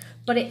stuff,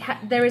 but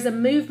there is a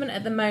movement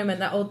at the moment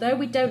that although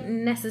we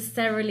don't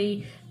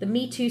necessarily, the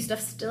Me Too stuff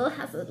still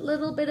has a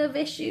little bit of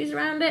issues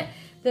around it.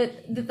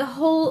 That the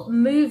whole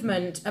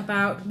movement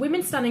about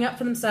women standing up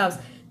for themselves,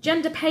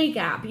 gender pay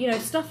gap, you know,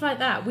 stuff like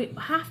that. We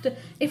have to.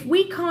 If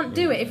we can't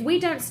do it, if we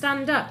don't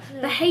stand up,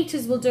 the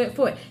haters will do it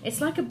for it.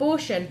 It's like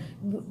abortion.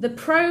 The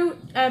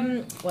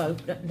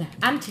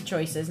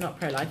anti-choicers, not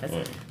pro-lifers.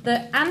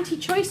 The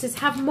anti-choicers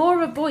have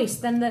more of a voice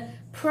than the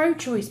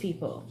pro-choice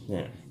people.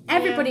 Yeah.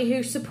 Everybody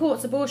who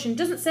supports abortion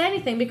doesn't say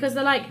anything because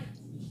they're like,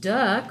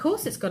 duh, of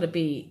course it's got to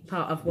be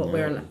part of what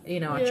we're, you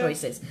know, our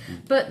choices.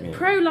 But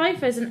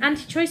pro-lifers and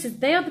anti-choicers,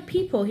 they are the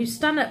people who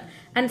stand up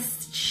and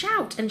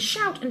shout and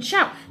shout and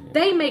shout.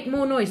 They make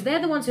more noise. They're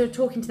the ones who are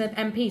talking to their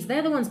MPs.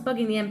 They're the ones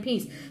bugging the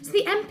MPs. So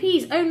the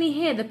MPs only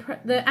hear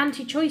the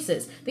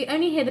anti-choicers. They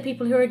only hear the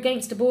people who are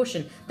against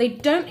abortion. They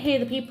don't hear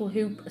the people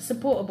who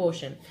support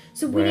abortion.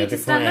 So we need to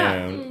stand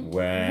up.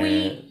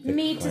 We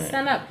need to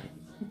stand up.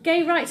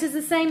 Gay rights is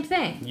the same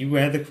thing. You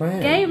wear the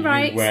crown. Gay You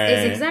rights wear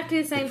is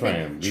exactly the same crown.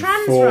 thing. We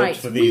Trans fought rights.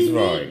 for these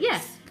rights.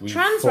 Yes. We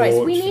Trans rights. We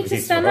fought need for to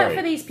these stand up for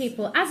rights. these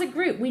people. As a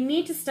group, we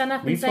need to stand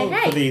up We and say,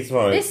 fought for these hey,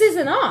 rights. this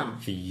isn't on.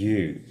 For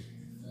you.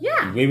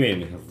 Yeah.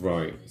 Women have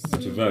rights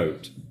to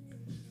vote.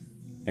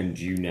 And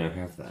you now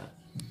have that.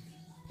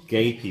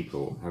 Gay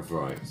people have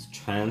rights.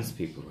 Trans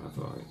people have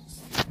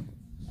rights.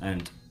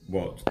 And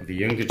what the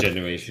younger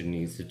generation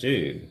needs to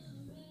do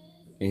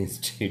is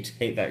to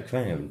take that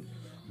crown,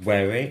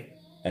 wear it,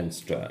 and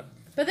strut.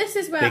 But this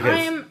is where Because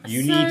I am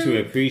you so... need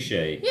to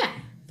appreciate Yeah.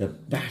 the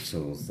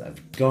battles that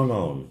have gone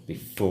on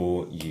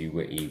before you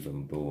were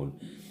even born.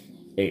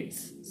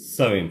 It's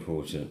so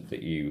important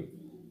that you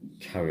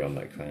carry on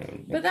that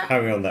crown, But that-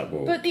 carry on that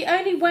walk. But the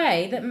only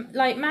way that,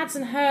 like, Mads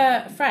and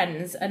her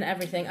friends and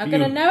everything are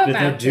going to know But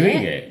about they're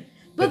doing it.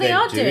 Well, they they're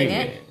are doing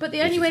it. But the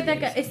which only is way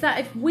amazing. is that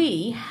if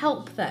we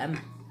help them.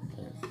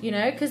 You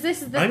know, because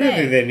this is the I thing. don't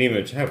think they need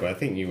much help. I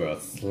think you are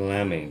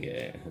slamming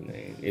it,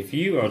 honey. If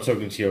you are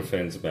talking to your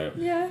friends about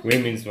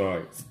women's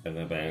rights and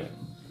about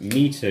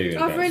Me Too and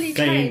I've about really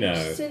saying changed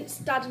no since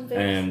Dad and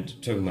Vince.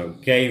 and talking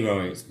about gay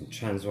rights and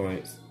trans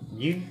rights, But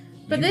you,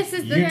 this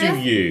is the you do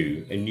thing.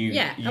 you, and you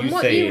Yeah, you and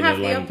what say you in have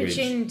a the language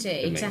opportunity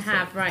that to makes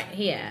have sense. right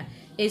here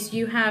is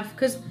you have,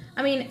 because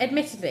I mean,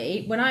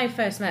 admittedly, when I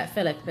first met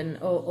Philip and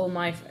all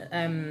my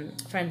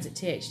friends at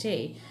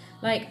THT,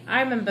 like I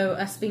remember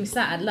us being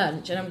sat at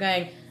lunch and I'm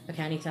going,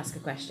 okay, I need to ask a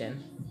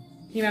question.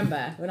 You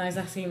remember when I was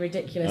asking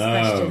ridiculous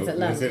questions at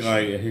lunch? Was it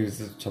like who's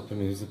the top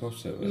and who's the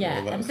bottom? Yeah,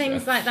 all that and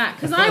things stuff? like that.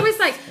 Because I was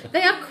like,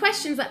 they are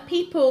questions that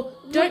people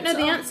don't know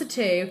the answer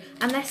to,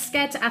 and they're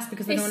scared to ask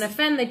because they don't want to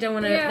offend. They don't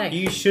want to. Yeah. Like,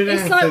 You should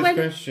It's ask like those when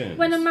questions.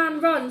 when a man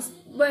runs,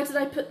 where do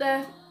they put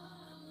their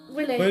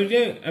willy? Well,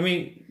 yeah, I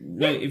mean,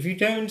 like, if you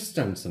don't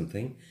understand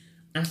something,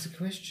 ask a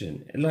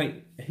question.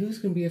 Like, who's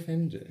going to be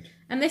offended?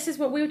 And this is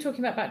what we were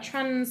talking about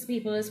trans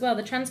people as well,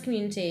 the trans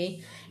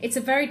community. It's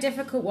a very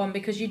difficult one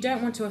because you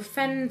don't want to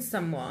offend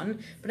someone,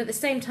 but at the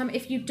same time,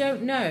 if you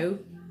don't know,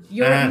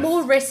 you're at Ask.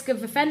 more risk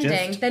of offending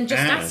Just than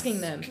just ask.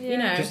 asking them, you Yeah.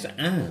 know. Just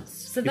ask.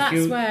 So If that's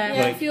you- where-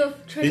 Yeah, like, if you're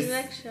treading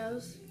this-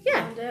 eggshells.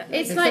 Yeah, around it,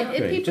 it's maybe. like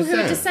Exactly, people just who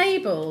are ask.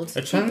 disabled.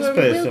 A trans people in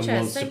person wheelchairs,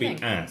 wants to same be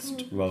thing.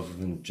 asked rather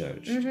than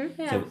judged.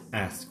 Yeah. So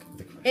ask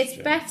the question. It's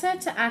better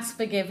to ask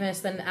forgiveness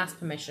than ask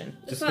permission.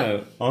 Just It's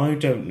go, I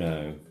don't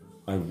know.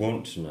 I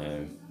want to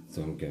know,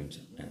 so I'm going to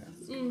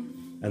ask.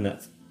 And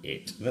that's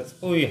it. That's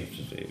all you have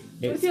to do.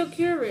 If It's, you're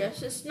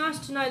curious, it's nice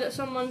to know that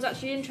someone's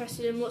actually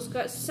interested in what's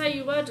going. Say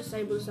you were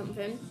disabled or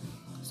something.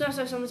 It's nice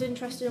to know someone's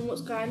interested in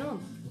what's going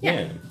on.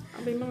 yeah.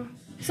 That'd be nice.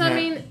 So, I Yeah.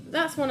 mean,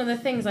 that's one of the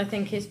things I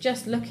think is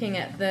just looking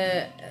at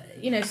the,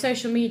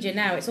 social media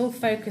now, it's all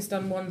focused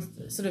on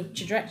one sort of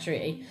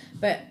trajectory,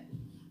 but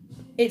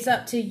it's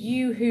up to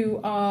you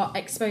who are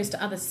exposed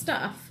to other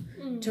stuff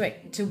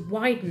to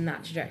widen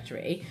that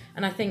trajectory.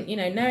 And I think,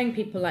 knowing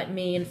people like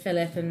me and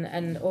Philip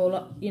and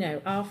all,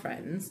 our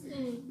friends,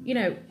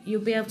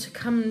 you'll be able to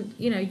come,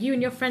 you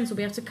and your friends will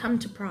be able to come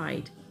to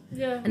Pride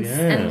Yeah.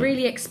 and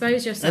really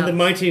expose yourself. And the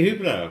mighty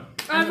hoopla.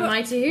 And the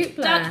mighty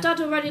hoopla. Dad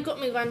already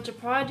got me going to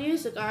Pride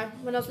years ago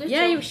when I was little.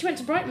 Yeah, she went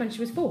to Brighton when she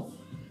was 4.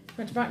 She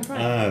went to Brighton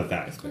Pride. Oh,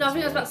 that's No, I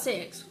think I was about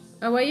 6.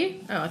 Oh, were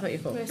you? Oh, I thought you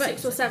were 4. Maybe But,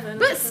 6 or 7.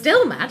 but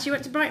still, Matt, you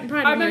went to Brighton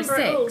Pride I when you were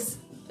remember it all. 6.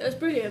 It was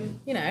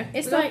brilliant.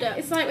 It's Loved like it.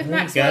 it's like with There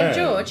you Maxwell and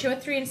go. George, who are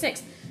 3 and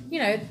 6.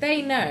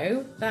 They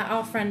know that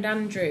our friend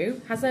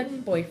Andrew has a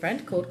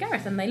boyfriend called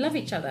Gareth, and they love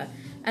each other,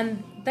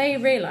 and they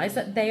realise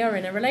that they are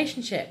in a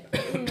relationship.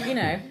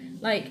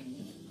 Like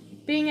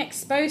being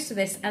exposed to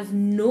this as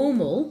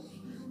normal.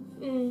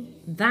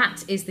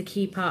 That is the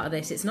key part of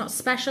this. It's not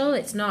special.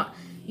 It's not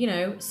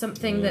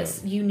something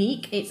that's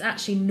unique. It's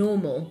actually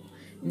normal.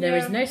 There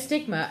is Yeah. no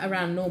stigma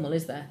around normal,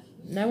 is there?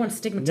 No one No,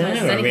 stigmatises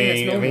I anything that's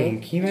mean,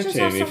 normal. can you It's just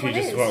how imagine if you someone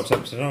just is. walked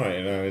up tonight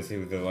and I was here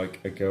with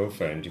a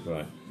girlfriend, you'd be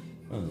like,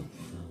 oh,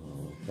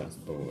 that's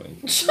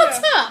boring.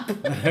 Shut up!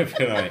 I'd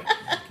be like,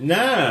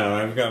 no,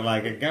 I've got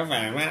like a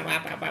girlfriend.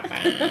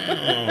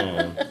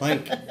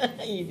 Like,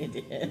 You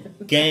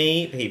idiot.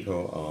 gay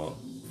people are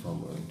far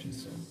more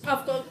interesting.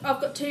 I've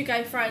got 2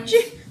 gay friends.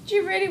 Do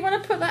you really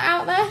want to put that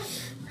out there?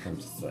 I'm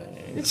just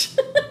saying.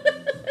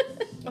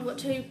 I've got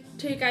two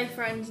gay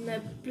friends and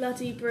they're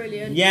bloody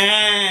brilliant.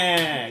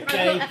 Yeah!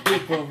 Gay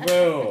people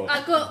rule.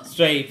 I got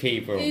Straight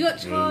people. you got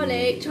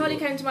Charlie. rule. Charlie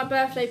came to my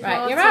birthday party.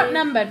 Right, you're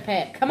outnumbered,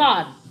 Pip. Come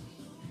on.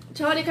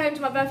 Charlie came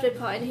to my birthday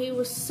party and he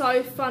was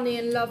so funny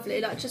and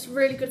lovely, like just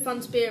really good fun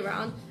to be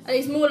around. And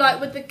he's more like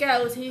with the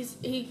girls,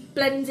 he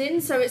blends in,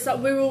 so it's like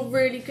we're all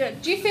really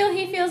good. Do you feel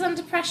he feels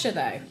under pressure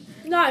though?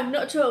 No,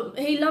 not at all.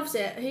 He loves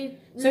it.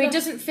 So he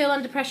doesn't feel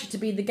under pressure to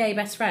be the gay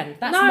best friend.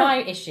 That's No. my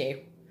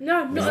issue.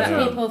 No, Is not that at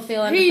all. people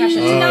feel under He pressure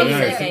to Oh, loves be no,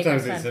 the it. gay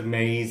sometimes best it's friend.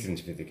 amazing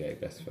to be the gay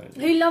best friend.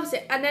 He loves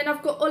it. And then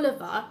I've got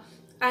Oliver,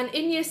 and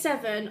in year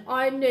 7,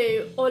 I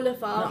knew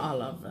Oliver. Not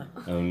all of them.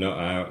 Oh, not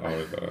our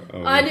Oliver.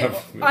 Oh, I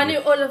no. knew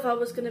Oliver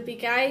was going to be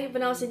gay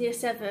when I was in year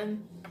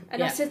 7,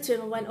 and I Yeah. said to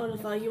him, I went,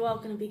 Oliver, you are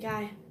going to be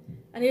gay.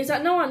 And he was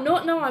like, no, I'm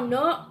not. No, I'm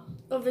not.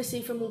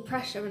 Obviously from all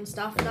pressure and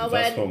stuff. And I That's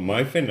went, what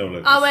my friend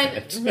Oliver I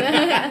went,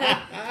 said.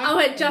 I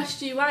went,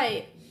 just you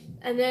wait.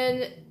 And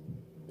then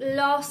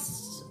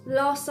last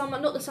summer,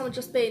 not the summer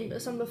just been, but the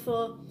summer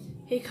before,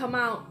 he come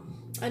out.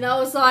 And I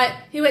was like,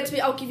 he went to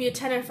me, I'll give you a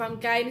tenner if I'm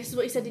gay. And this is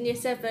what he said in year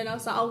 7. I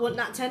was like, I want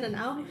that tenner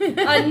now.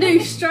 I knew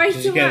straight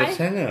Did you away. get a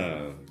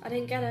tenner? I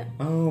didn't get it.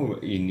 Oh,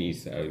 you need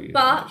to owe you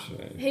But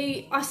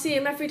actually. I see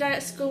him every day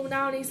at school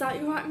now, and he's like,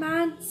 "You right,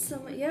 man?" So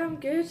I'm like, "Yeah, I'm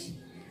good."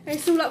 And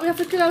it's all like we have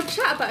a good old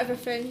chat about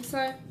everything.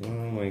 So Oh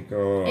my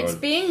god. It's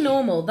being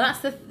normal. That's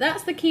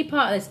the key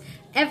part of this.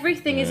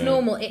 Everything is Yeah.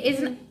 normal. It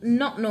isn't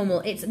not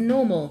normal. It's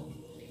normal.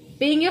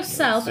 Being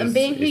yourself and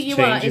being who it's you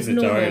are changing is the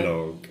normal.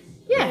 dialogue.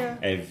 Yeah.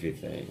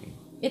 Everything.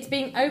 It's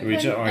being open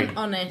Which and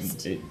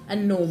honest it-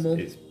 and normal.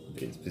 It's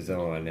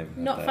bizarre. I never had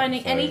Not that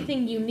finding so-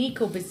 anything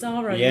unique or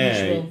bizarre or Yeah,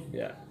 unusual.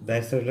 yeah.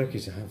 They're so lucky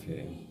to have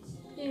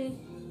you.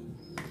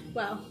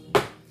 well,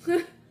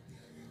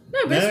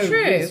 No, but it's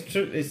true. It's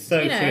true. It's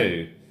so You know,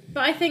 true.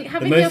 But I think The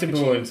having most the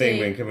important thing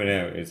when opportunity. coming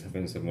out is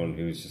having someone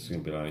who's just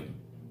going to be like,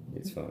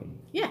 it's fine.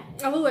 Yeah.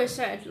 I've always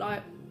said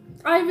like,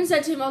 I even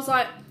said to him, I was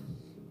like,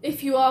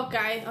 "If you are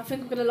gay, I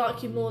think I'm gonna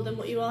like you more than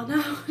what you are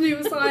now." And he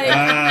was like,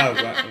 Wow,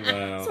 "That's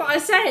wow. what I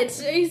said."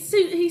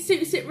 He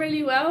suits it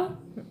really well.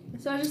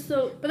 So I just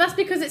thought, But that's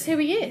because it's who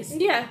he is.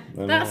 yeah,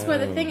 That's where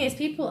the Wow. thing is.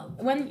 People,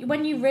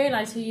 when you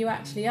realise who you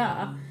actually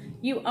are,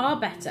 you are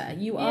better.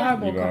 You are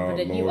more You are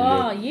confident. more You your-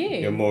 are you.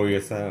 You're more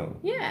yourself.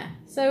 Yeah.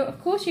 So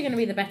of course you're going to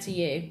be the better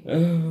you.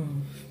 Oh,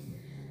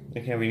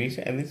 Okay, we need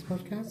to end this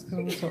podcast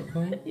because it's not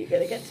fun. You're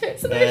going to get to it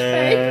so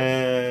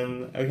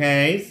babe.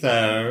 Okay,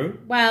 so...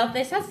 Well,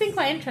 this has been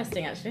quite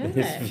interesting, actually,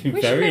 hasn't It's it? been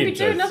We should very maybe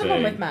do another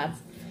one interesting. with Mads.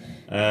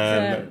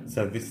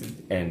 So this is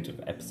the end of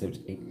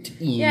episode 18.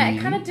 Yeah, it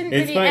kind of didn't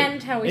really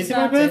end how we is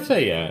started. Is it my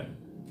birthday yet?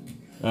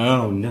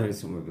 Oh, no,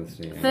 it's not my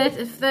birthday yet.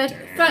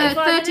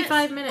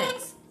 35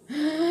 minutes.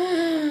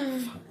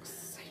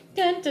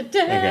 Dun, dun,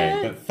 dun. Okay,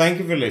 but thank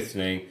you for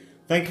listening.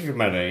 Thank you for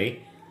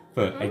Maddie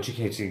for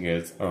educating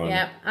us on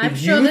Yeah, the I'm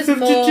sure use there's of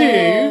more. to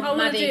do.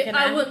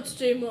 I want to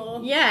do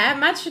more. Yeah,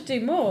 Mads should do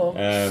more.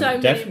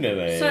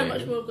 Definitely. So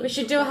much more. We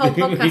should do a whole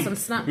podcast on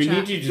Snapchat. We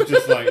need you to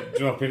just like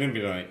drop in and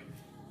be like,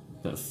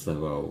 that's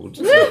so old.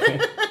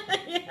 Yeah.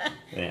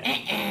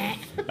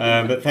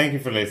 But thank you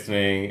for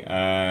listening.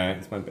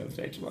 It's my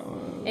birthday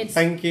tomorrow.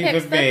 Thank you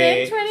Pip's for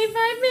birthday, being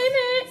 25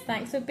 minutes.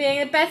 Thanks for being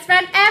the best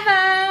friend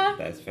ever.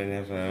 best friend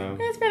ever.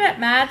 Best friend at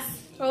Mads.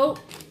 Oh,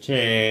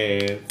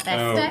 Cheers.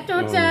 Best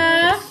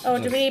stepdaughter. Oh,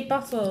 do we need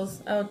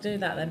bottles? Oh, do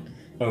that then.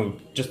 Oh,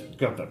 just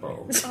grab that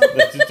bottle.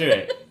 Let's just do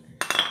it.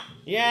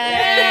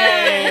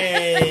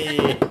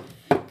 Yay!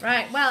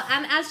 Right, well,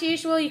 and as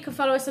usual, you can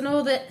follow us on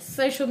all the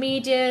social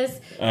medias.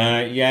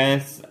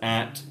 Yes,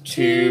 at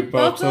two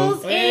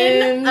bottles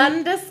in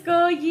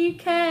 _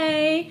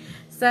 UK.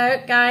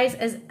 So, guys,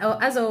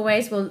 as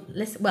always, we'll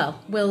listen.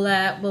 Well,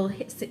 we'll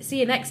see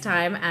you next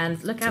time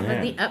and look out for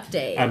the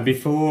update. And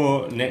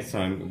before next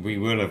time, we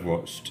will have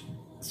watched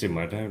Still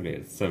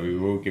Magnolias, so we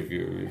will give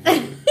you a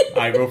review.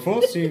 I will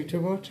force you to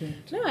watch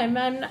it. No,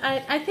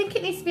 I think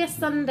it needs to be a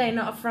Sunday,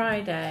 not a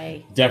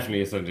Friday.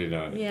 Definitely a Sunday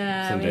night.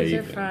 Yeah, Sunday we need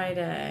evening. a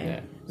Friday. Yeah,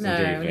 No,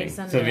 Sunday we evening. need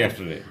Sunday. Sunday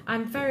afternoon.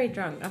 I'm very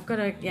drunk. We've got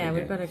to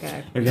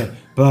go. Okay,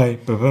 bye.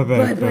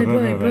 Bye.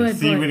 Bye.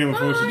 See you in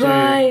 42.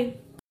 Bye.